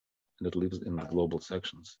 And it lives in the global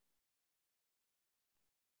sections.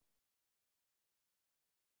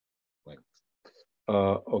 Like this.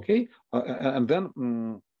 Okay, and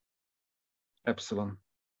then epsilon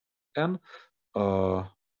n over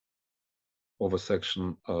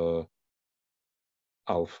section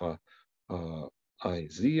alpha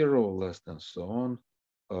I0 less than so on,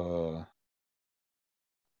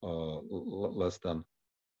 less than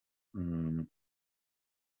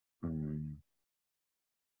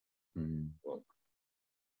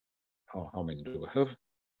how many do we have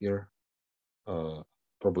here?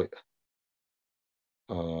 Probably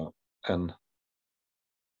n,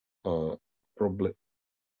 probably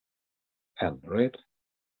n, right?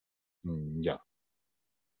 Yeah.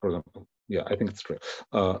 For example, yeah, I think it's true.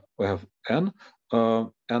 We have n,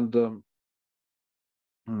 and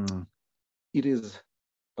it is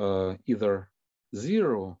either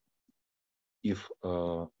 0 if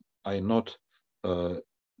I not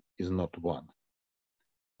is not 1,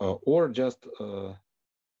 or just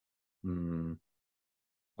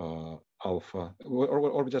alpha,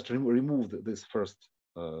 or just remove this first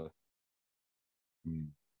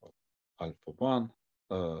alpha 1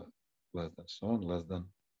 less than so on, less than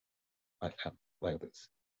I n, like this,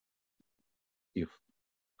 if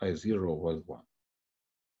I0 was 1.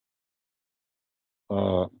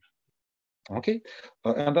 Okay,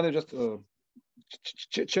 and then I just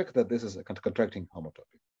check that this is a contracting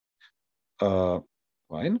homotopy.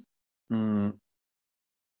 Fine.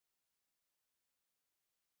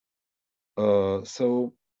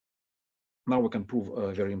 So now we can prove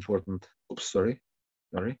a very important. Oops, sorry.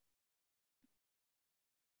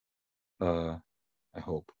 I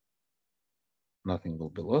hope nothing will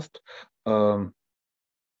be lost. So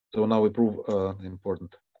now we prove the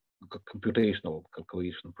important computational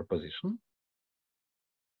calculation proposition.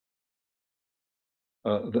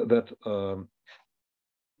 That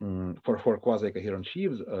for quasi-coherent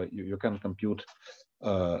sheaves, you can compute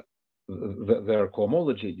their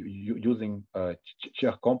cohomology using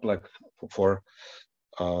Čech complex for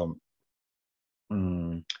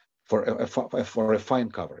a fine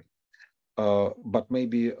covering. But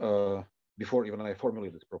maybe before even I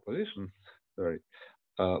formulate this proposition, sorry,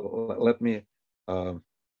 let me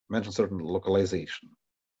mention certain localization.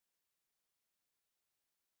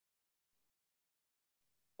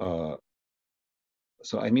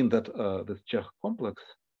 So I mean that this Čech complex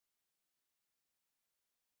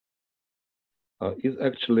is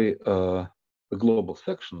actually the global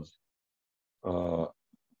sections of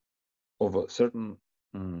a certain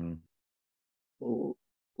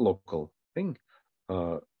local thing,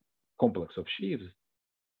 complex of sheaves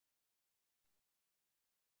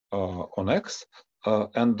on X,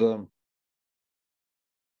 and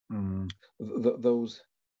those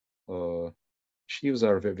sheaves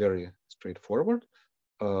are very straightforward.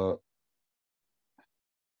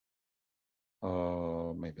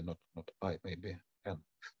 Maybe not I, maybe n,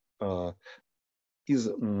 is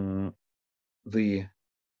the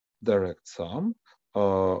direct sum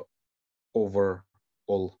over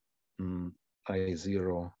all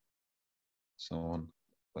I0 so on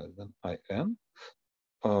less than In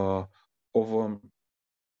of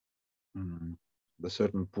the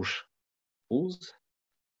certain push-pulls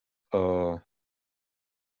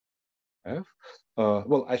F.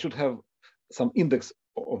 Well, I should have some index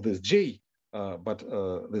of this J, but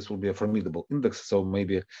this will be a formidable index, so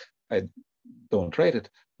maybe I don't write it.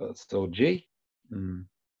 So J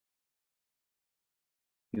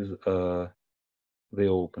is the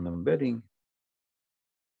open embedding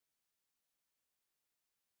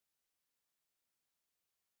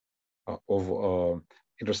of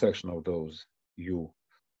intersection of those u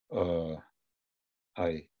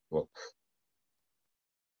I well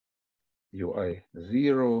ui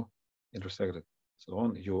 0 intersected so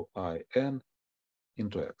on uin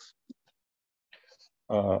into x.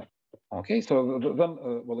 Okay, so then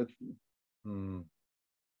well it's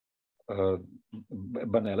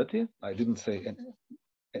banality. I didn't say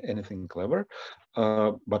anything clever,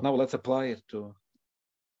 but now let's apply it to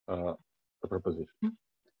the proposition.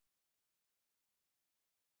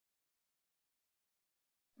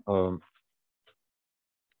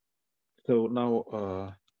 So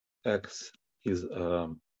now x is a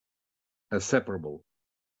separable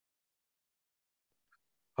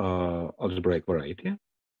algebraic variety.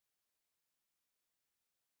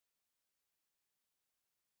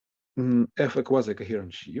 F a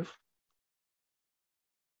quasi-coherent sheaf.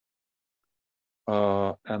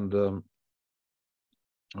 And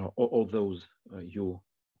all those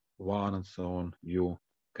U1 and so on, U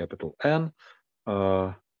capital N,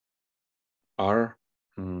 are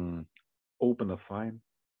open affine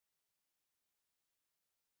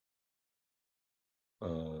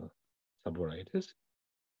subvarieties.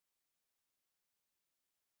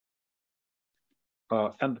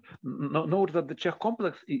 And note that the Čech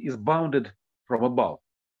complex is bounded from above.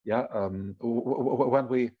 Yeah, when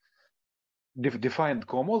we defined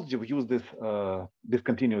cohomology, we used this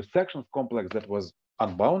discontinuous sections complex that was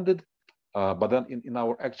unbounded. But then in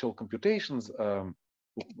our actual computations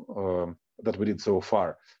that we did so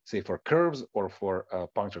far, say for curves or for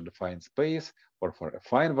puncture-defined space or for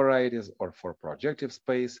affine varieties or for projective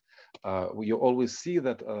space, you always see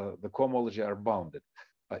that the cohomology are bounded.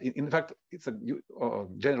 In fact, it's a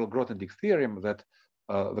general Grothendieck theorem that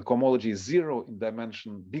the cohomology is 0 in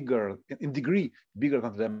dimension bigger, in degree bigger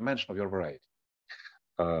than the dimension of your variety.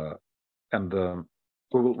 And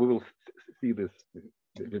we will see this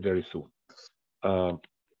very soon.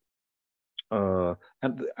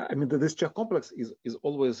 And I mean, this Čech complex is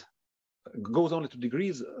always goes only to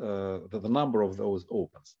degrees the number of those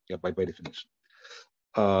opens, yeah, by definition.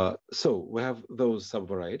 So we have those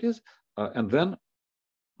subvarieties, and then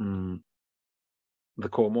the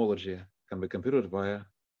cohomology can be computed via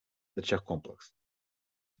the Čech complex.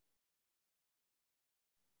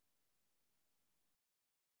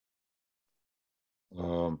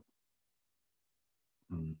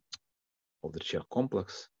 Of the Čech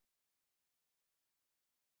complex.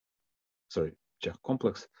 Sorry, Čech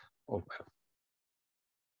complex of F.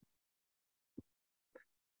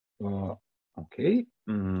 Okay.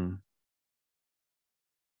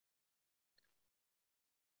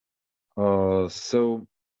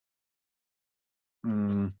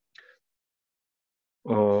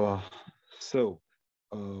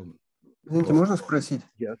 Извините, можно спросить?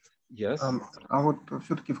 Yes. А вот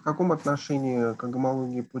все-таки в каком отношении к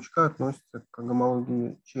гомологии Пучка относится к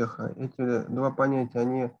гомологии Чеха? Эти два понятия,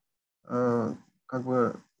 они как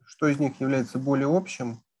бы, что из них является более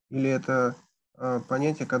общим, или это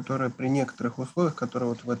понятия, которые при некоторых условиях, которые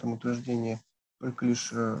вот в этом утверждении только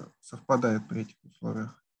лишь совпадают при этих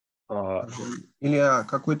условиях? Или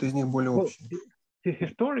какой-то из них более общий?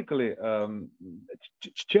 Historically,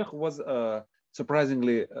 Czech was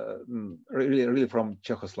surprisingly really from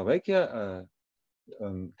Czechoslovakia,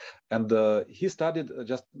 and he studied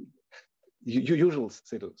just usual,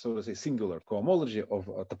 so to say, singular cohomology of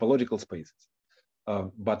topological spaces.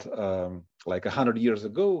 But like 100 years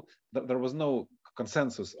ago, there was no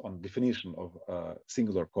consensus on definition of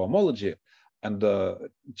singular cohomology, and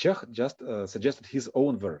Čech just suggested his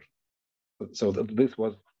own version. So this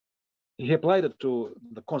was, he applied it to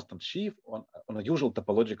the constant sheaf on a usual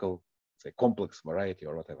topological, say, complex variety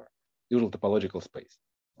or whatever, usual topological space.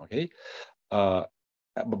 Okay, but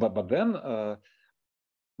then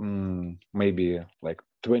maybe like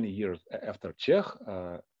 20 years after Czech,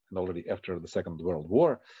 and already after the Second World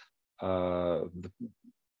War,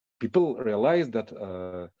 people realized that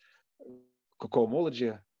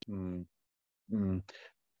cohomology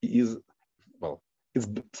is, well, it's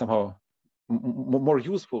somehow more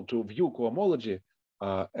useful to view cohomology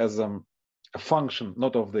as a function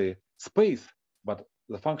not of the space, but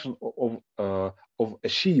the function of a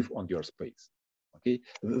sheaf on your space. Okay,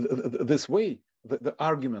 this way, the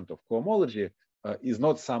argument of cohomology is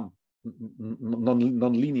not some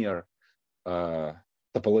non-linear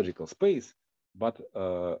topological space, but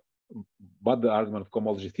the argument of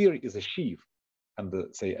cohomology theory is a sheaf, and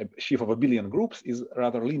say a sheaf of a billion groups is a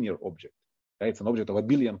rather linear object. Right? It's an object of a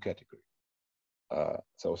billion category.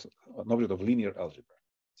 So an object of linear algebra.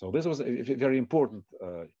 So this was a very important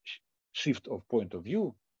shift of point of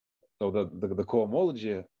view. So the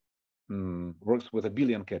cohomology works with a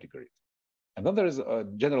billion categories. And then there is a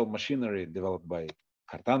general machinery developed by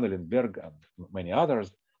Cartan, Lindbergh, and many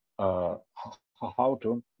others, how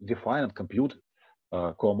to define and compute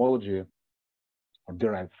cohomology or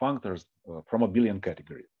derived functors from abelian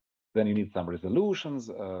categories. Then you need some resolutions,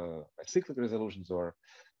 cyclic resolutions, or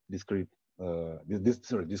discrete,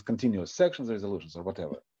 discontinuous sections resolutions, or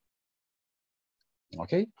whatever.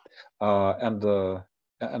 Okay, and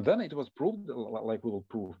then it was proved, like we will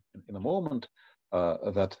prove in a moment,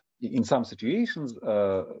 that in some situations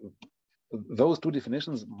those two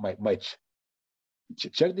definitions might match.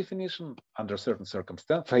 Check definition under certain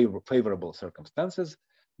favorable circumstances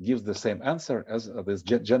gives the same answer as this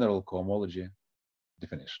general cohomology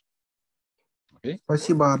definition. Okay?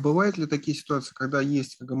 Спасибо. А бывают ли такие ситуации, когда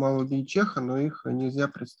есть когомологии Чеха, но их нельзя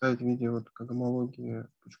представить в виде вот когомологии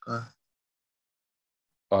пучка?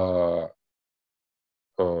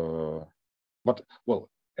 But well,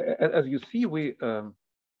 as you see, we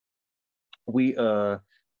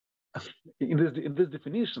in this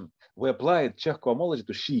definition we applied Czech cohomology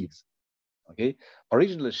to sheaves. Okay,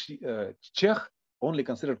 originally Czech only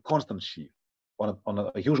considered constant sheaf on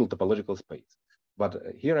a usual topological space, but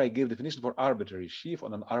here I give definition for arbitrary sheaf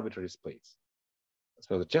on an arbitrary space.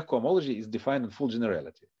 So the Czech cohomology is defined in full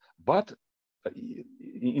generality, but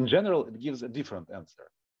in general it gives a different answer.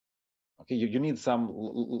 Okay, you need some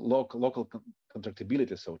local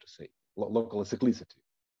contractibility, so to say, local cyclicity,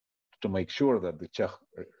 to make sure that the Czech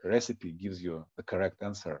recipe gives you the correct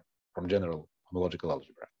answer from general homological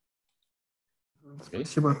algebra. Okay.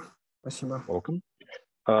 Спасибо. Спасибо. Welcome.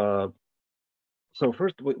 So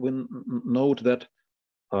first we note that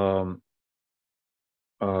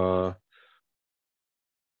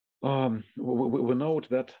we note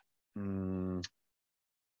that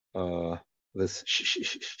this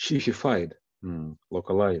sheafified,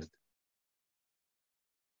 localized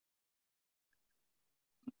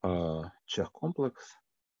Czech complex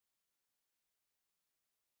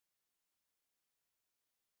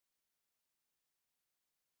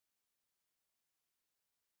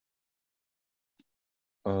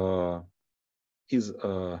is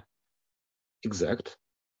exact.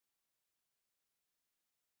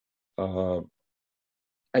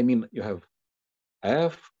 I mean, you have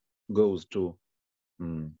f goes to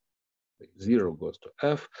 0 goes to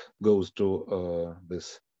f, goes to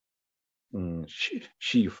this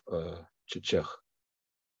sheaf Czech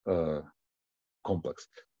complex.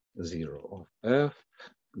 0 of f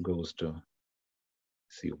goes to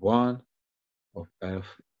C1 of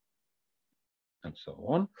f, and so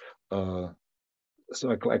on. So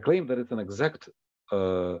I claim that it's an exact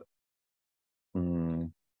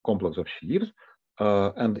complex of sheaves,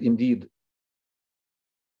 and indeed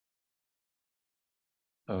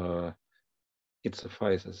it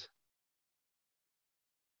suffices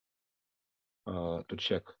to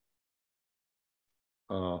check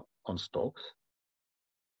on stocks,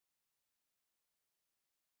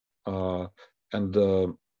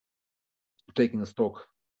 and taking a stock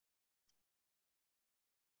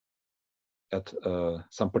at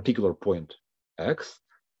some particular point x,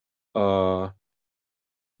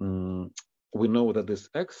 we know that this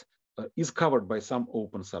x is covered by some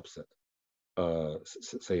open subset.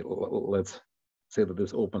 Let's say that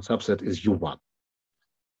this open subset is U1.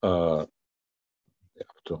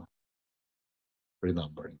 After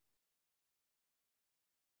renumbering.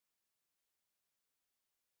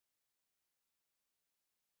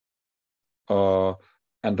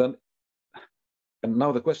 And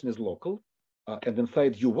now the question is local, and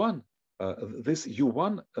inside U1, this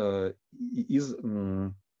U1 is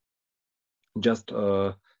just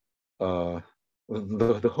the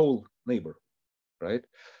whole neighbor, right?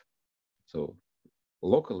 So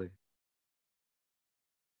locally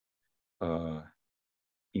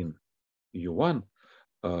in U1,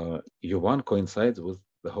 U1 coincides with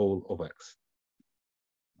the whole of X.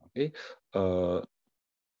 Okay,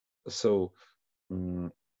 so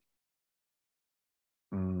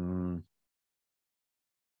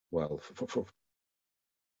well,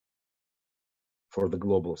 for the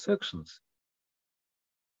global sections,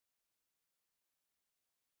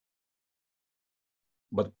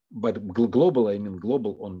 but global, I mean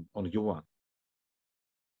global on U1.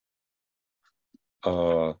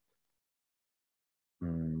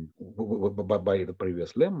 By the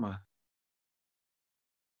previous lemma,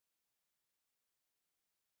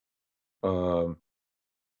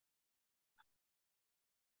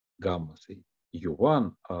 gamma say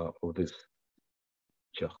U1 of this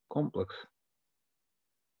Czech complex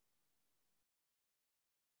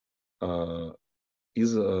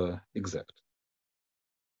is exact.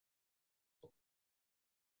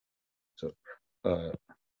 So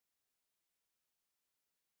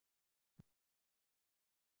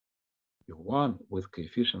U1 with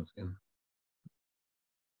coefficients in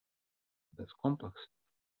this complex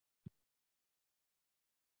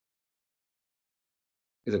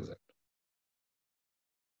is exact.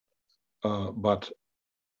 But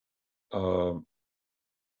on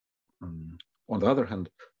the other hand,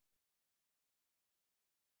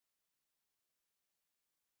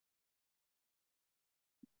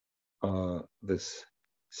 this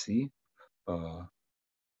C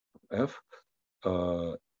F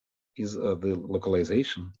is the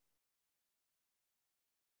localization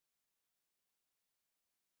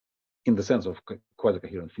in the sense of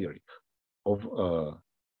quasi-coherent theory of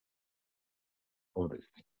this.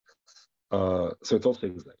 So it's also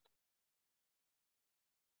exact.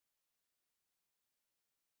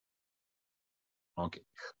 Okay.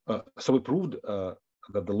 So we proved that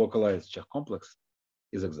the localized Čech complex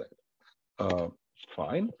is exact.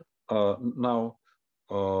 Fine. Now,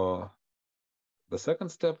 the second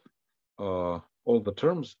step, all the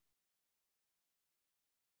terms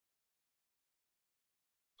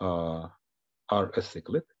are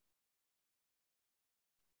acyclic,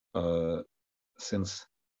 since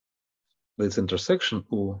this intersection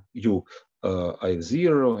U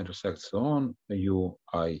I0 intersects on U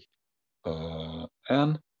I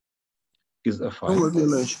N is affine.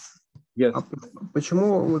 Владимирович, Yes. а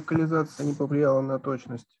почему локализация не повлияла на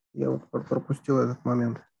точность? Я вот пропустил этот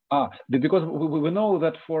момент. Because we know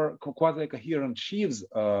that for quasi-coherent sheaves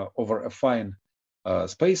over affine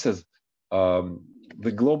spaces,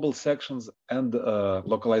 the global sections and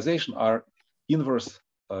localization are inverse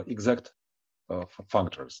exact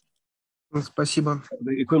functors. Спасибо.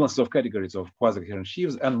 The equivalence of categories of quasi-coherent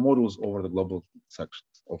sheaves and modules over the global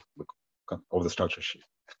sections of the structure sheaf.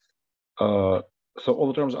 So all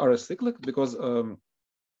the terms are acyclic because the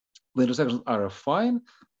intersections are affine,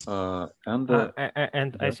 and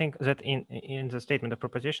I think that in the statement of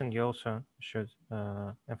proposition you also should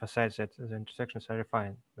emphasize that the intersections are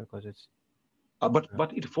affine because it's.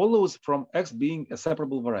 But it follows from X being a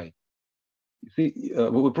separable variety. You see,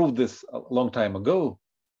 we proved this a long time ago,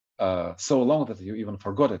 so long that you even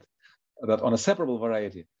forgot it. That on a separable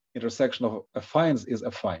variety, intersection of affines is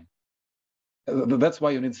affine. That's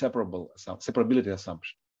why you need separability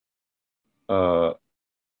assumption.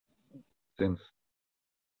 Since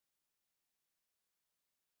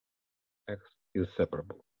X is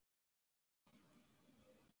separable.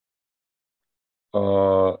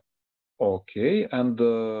 Okay, and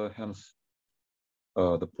hence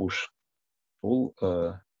the push-pull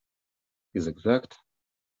is exact.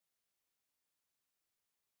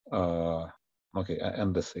 Okay,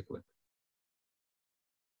 and the cyclic.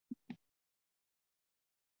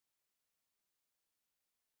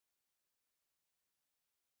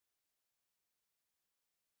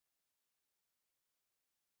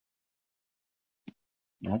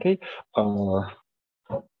 Okay,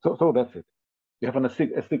 so that's it. You have an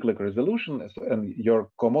acyclic resolution, and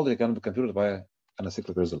your cohomology can be computed by an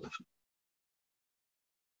acyclic resolution.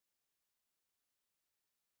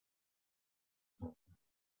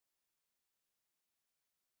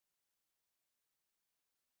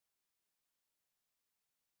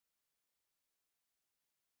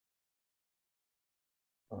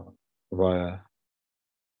 Via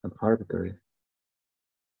an arbitrary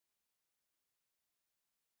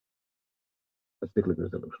acyclic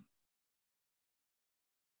resolution.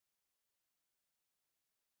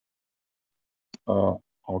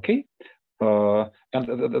 Okay, and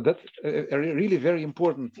that's a really very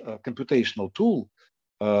important computational tool.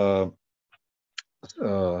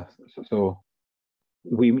 So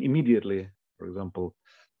we immediately, for example,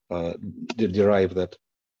 derive that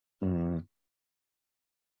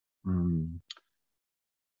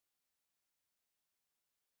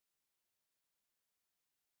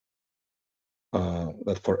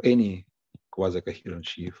that for any quasi-coherent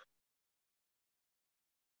sheaf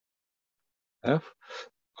F,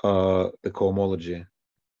 the cohomology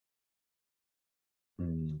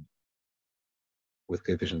with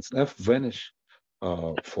coefficients F vanish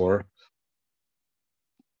for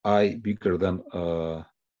I bigger than the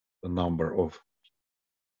number of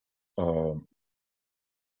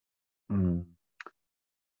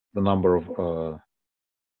the number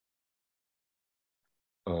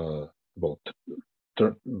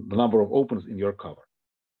of opens in your cover.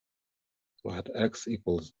 So at X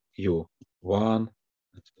equals U1,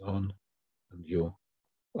 and U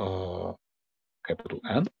capital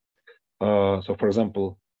N. So for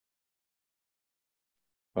example,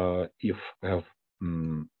 if we have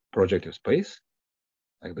projective space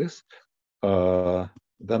like this,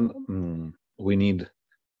 then we need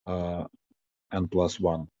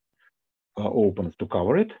n+1 opens to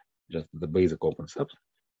cover it, just the basic open subs.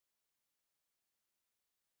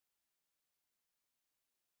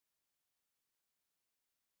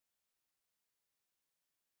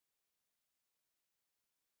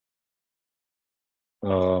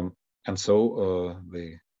 And so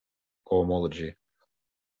the cohomology,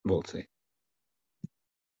 we'll say,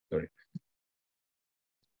 sorry,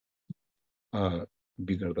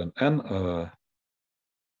 bigger than n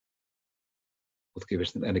with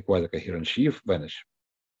coefficient any quasi-coherent sheaf vanish.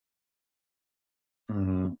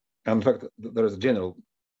 And in fact, there is a general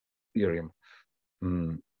theorem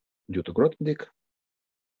due to Grothendieck.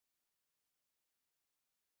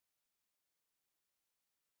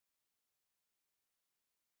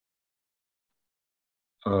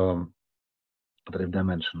 That if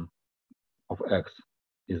dimension of X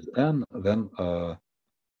is n, then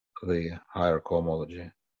the higher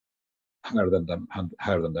cohomology, higher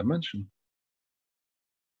than dimension,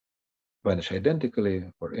 vanish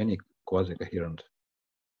identically for any quasi-coherent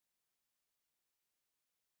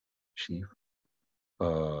sheaf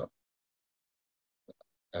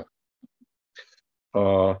F.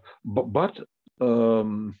 But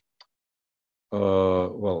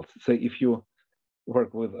well, say if you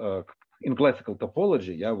work with in classical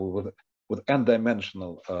topology, yeah, with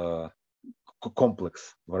n-dimensional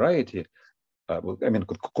complex variety, I mean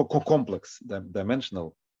complex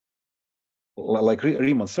dimensional, like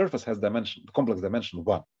Riemann surface has complex dimension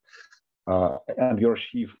 1, and your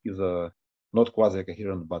sheaf is not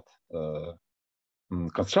quasi-coherent but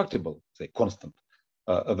constructible, say constant,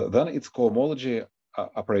 then its cohomology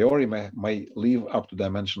a priori may live up to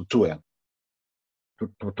dimension 2n,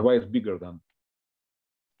 twice bigger than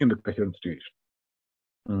in the coherent situation.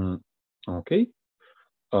 Okay.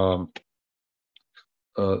 So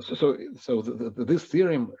this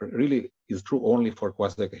theorem really is true only for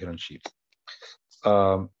quasi-coherent sheaves.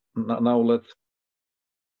 Now let's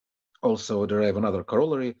also derive another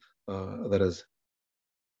corollary, that is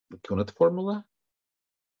the Q-net formula.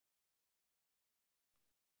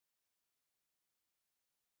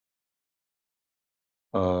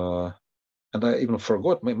 And I even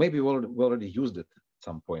forgot, maybe we already used it at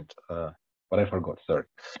some point, but I forgot, sorry.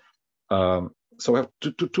 So we have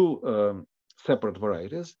two separate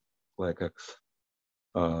varieties, like X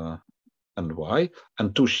and Y,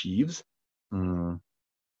 and two sheaves,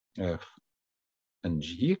 F and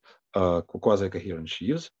G, quasi-coherent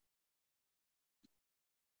sheaves.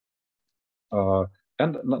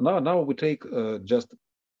 And now we take just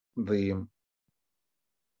the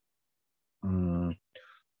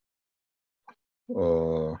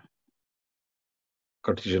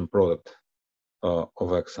Cartesian product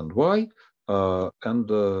of X and Y, and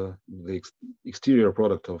the exterior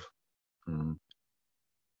product of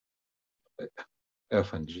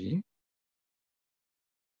F and G.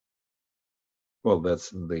 Well, that's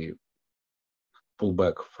the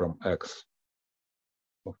pullback from X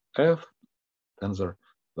of F, tensor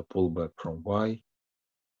the pullback from Y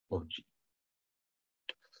of G.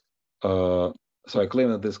 So I claim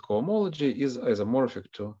that this cohomology is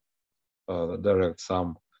isomorphic to the direct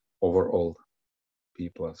sum over all P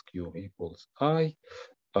plus Q equals I,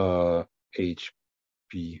 H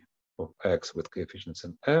P of X with coefficients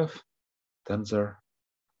in F, tensor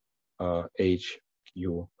H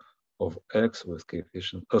Q of X with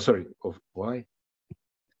coefficient, of Y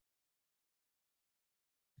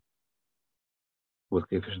with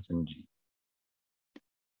coefficients in G.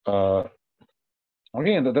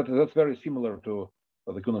 Again, that's very similar to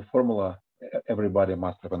the Q-net formula everybody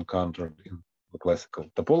must have encountered in the classical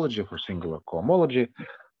topology for singular cohomology.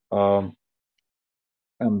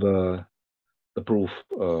 And the proof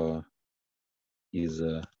is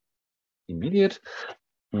immediate.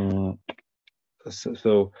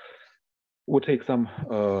 So we'll take some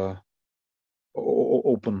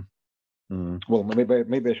open. Well,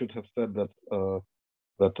 maybe I should have said that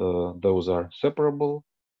those are separable,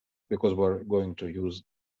 because we're going to use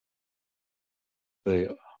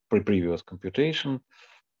the previous computation.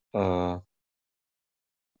 So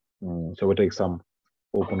we take some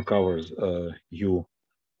open covers U1,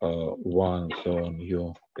 so on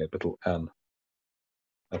U capital N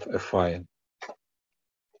of affine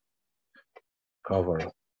cover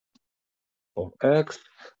of X,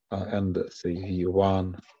 and say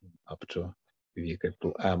V1 up to V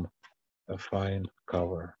capital M affine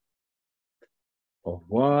cover of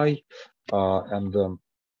Y, and then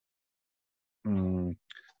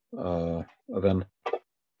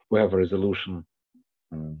we have a resolution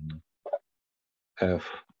F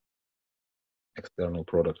external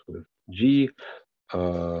product with G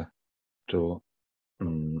to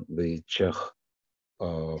the Czech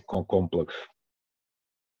complex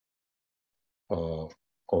of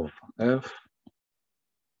F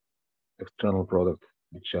external product,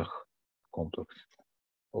 the Czech complex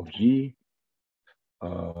of G,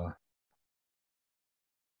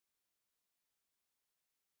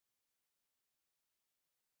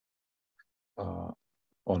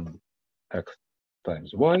 on x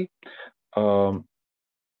times y, and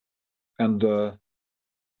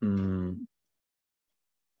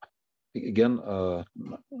again,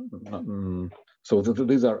 so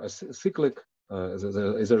these are a cyclic,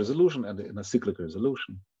 is a resolution and in a cyclic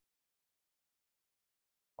resolution.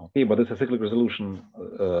 Okay, but it's a cyclic resolution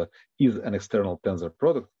is an external tensor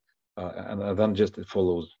product, and then just it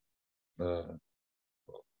follows.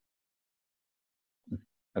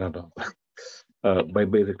 I don't know, by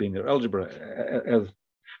basic linear algebra as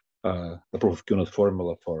the proof of Kuhn's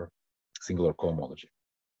formula for singular cohomology.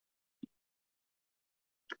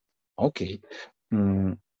 Okay,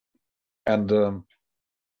 and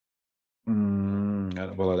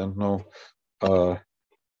well, I don't know. The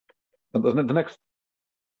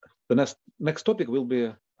next topic will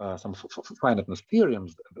be some finiteness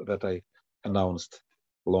theorems that I announced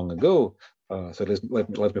long ago. So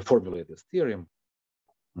let me formulate this theorem.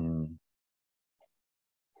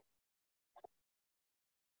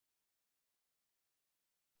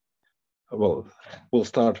 Well, we'll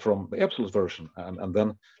start from the absolute version, and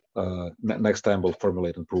then next time we'll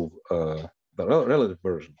formulate and prove the relative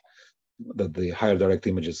version, that the higher direct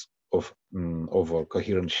images of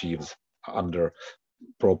coherent sheaves under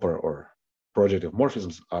proper or projective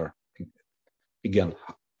morphisms are again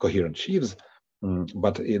coherent sheaves,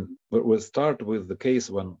 but we'll start with the case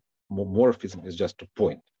when morphism is just a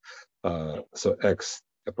point. So X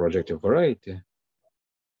a projective variety,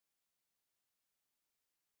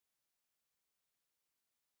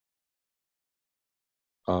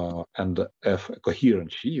 and F a coherent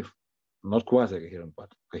sheaf, not quasi-coherent,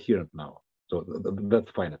 but coherent now. So that's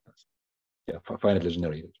finiteness. Yeah, finitely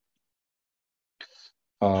generated.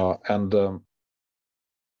 And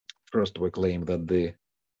first we claim that the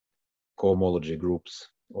cohomology groups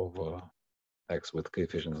of X with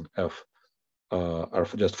coefficients F are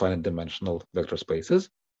just finite dimensional vector spaces.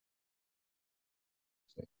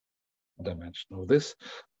 So dimension of this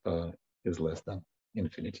is less than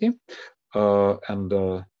infinity.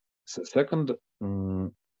 And second,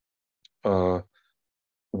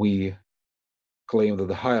 we claim that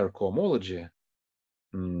the higher cohomology,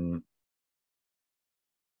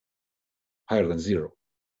 higher than 0,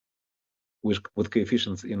 with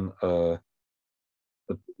coefficients in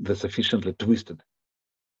the sufficiently twisted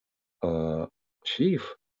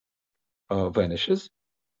sheaf, vanishes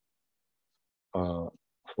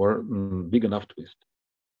for big enough twist.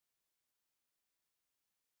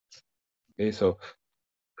 Okay, so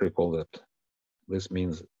recall that this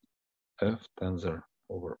means F tensor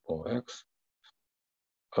over OX,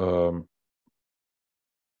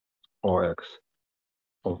 OX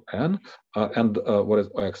of n, and what is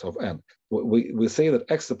OX of n? We say that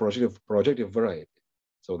X is a projective variety,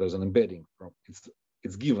 so there's an embedding from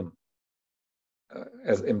it's given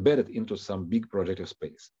as embedded into some big projective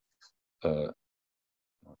space.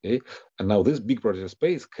 Okay, and now this big projective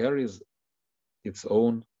space carries its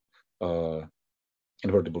own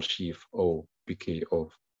invertible sheaf O pk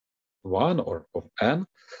of 1 or of n,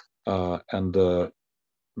 and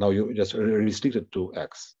now you just restrict it to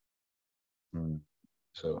X.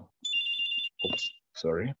 So, oops,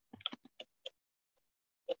 sorry.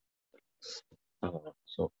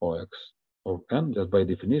 So OX of n, just by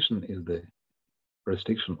definition, is the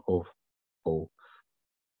restriction of O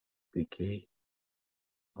pk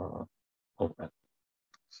of n.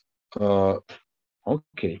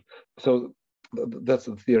 Okay, so that's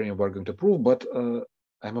the theorem we're going to prove, but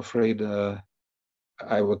I'm afraid I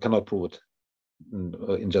cannot prove it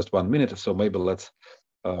in just 1 minute. So maybe let's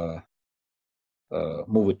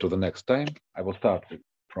move it to the next time. I will start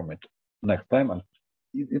from it next time, and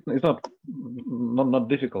it's not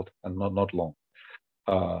difficult and not long.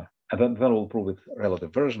 And then we'll prove its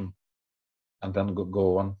relative version, and then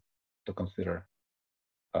go on to consider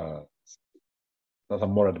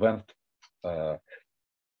some more advanced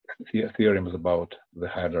theorems about the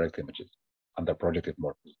higher direct images under projective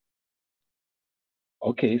morphism.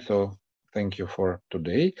 Okay, so thank you for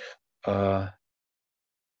today.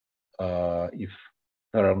 If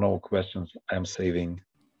there are no questions, I'm saving.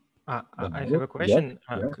 I have a question.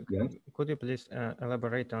 Yes. Could you please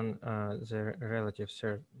elaborate on the relative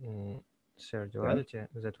third duality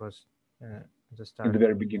that was the start? In the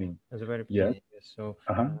very beginning. At the very beginning, yes. So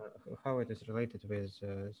how it is related with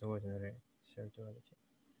the ordinary third duality?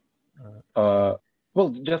 Well,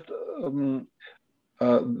 just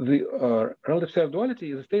the relative third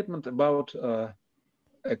duality is a statement about a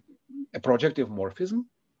projective morphism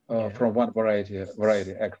from one variety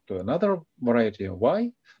X to another variety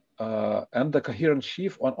Y, and the coherent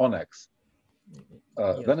sheaf on X.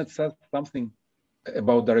 Then it says something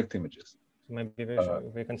about direct images. maybe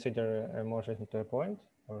we consider a morphism to a point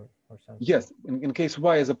or something. Yes, in case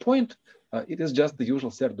y is a point, it is just the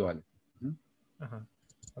usual set duality.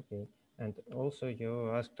 Okay, and also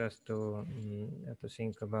you asked us to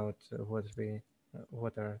think about what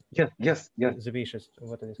are the wishes,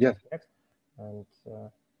 what is X, and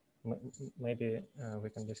maybe we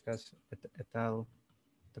can discuss étale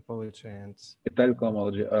topology and étale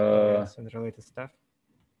cohomology. Yes, and related stuff.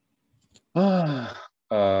 Well,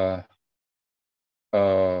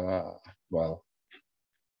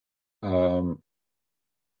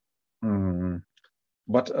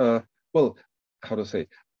 but well, how to say?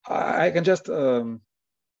 I can just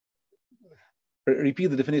repeat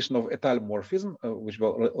the definition of étale morphism, which we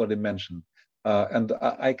already mentioned, and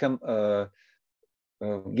I can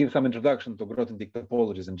give some introduction to Grothendieck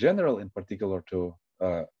topologies in general, in particular to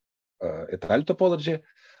étale topology.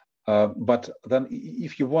 But then,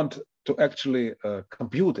 if you want to actually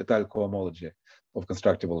compute étale cohomology of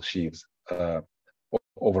constructible sheaves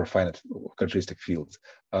over finite characteristic fields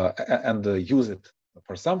and use it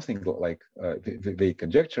for something like vague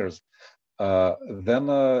conjectures, then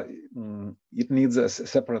it needs a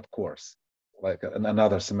separate course, like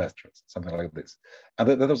another semester, something like this. And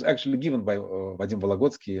that was actually given by Vadim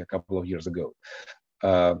Vologodsky a couple of years ago.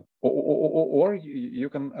 Or you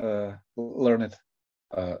can learn it.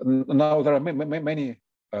 Now there are many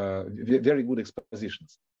very good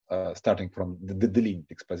expositions, starting from the Deligne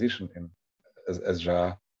exposition in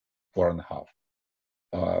SGA 4.5.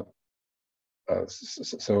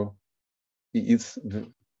 So it's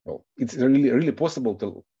really possible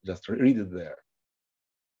to just read it there.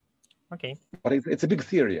 Okay. But it's a big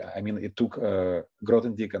theory. I mean, it took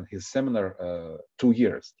Grothendieck and his seminar 2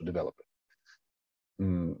 years to develop it.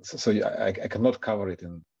 So I cannot cover it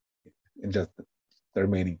in just the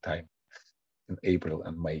remaining time in April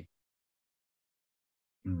and May.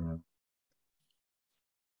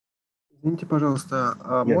 Извините, пожалуйста,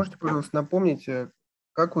 можете, пожалуйста, напомнить,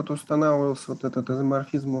 как вот устанавливался вот этот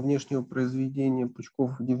изоморфизм внешнего произведения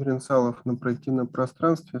пучков дифференциалов на проективном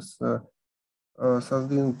пространстве со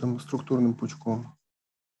сдвинутым структурным пучком?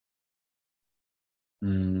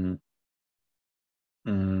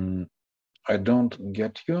 I don't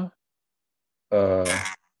get you.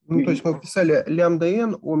 Ну, то есть мы писали лямбда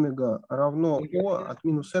n омега равно O от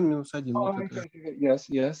минус n минус 1.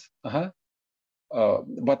 Yes.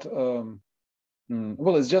 But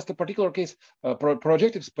well, it's just a particular case.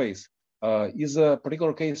 Projective space is a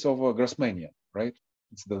particular case of Grassmannian, right?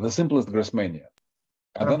 It's the simplest Grassmannian.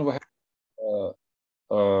 And then we have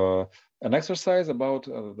an exercise about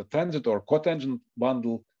the tangent or cotangent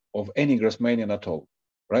bundle of any Grassmannian at all,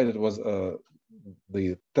 right? It was the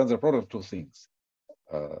tensor product of two things.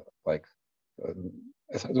 It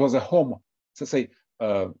was a home, so say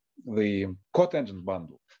the cotangent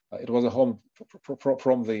bundle. It was a home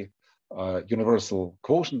from the universal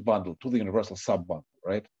quotient bundle to the universal subbundle,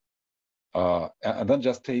 right? And then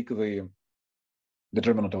just take the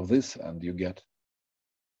determinant of this, and you get.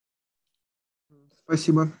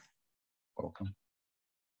 Спасибо. Welcome.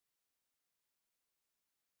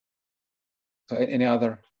 So, any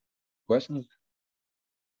other questions?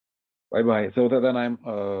 Bye. So then I'm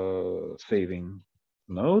saving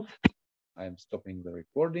notes. I'm stopping the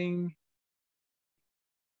recording.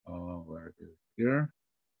 Where is it here?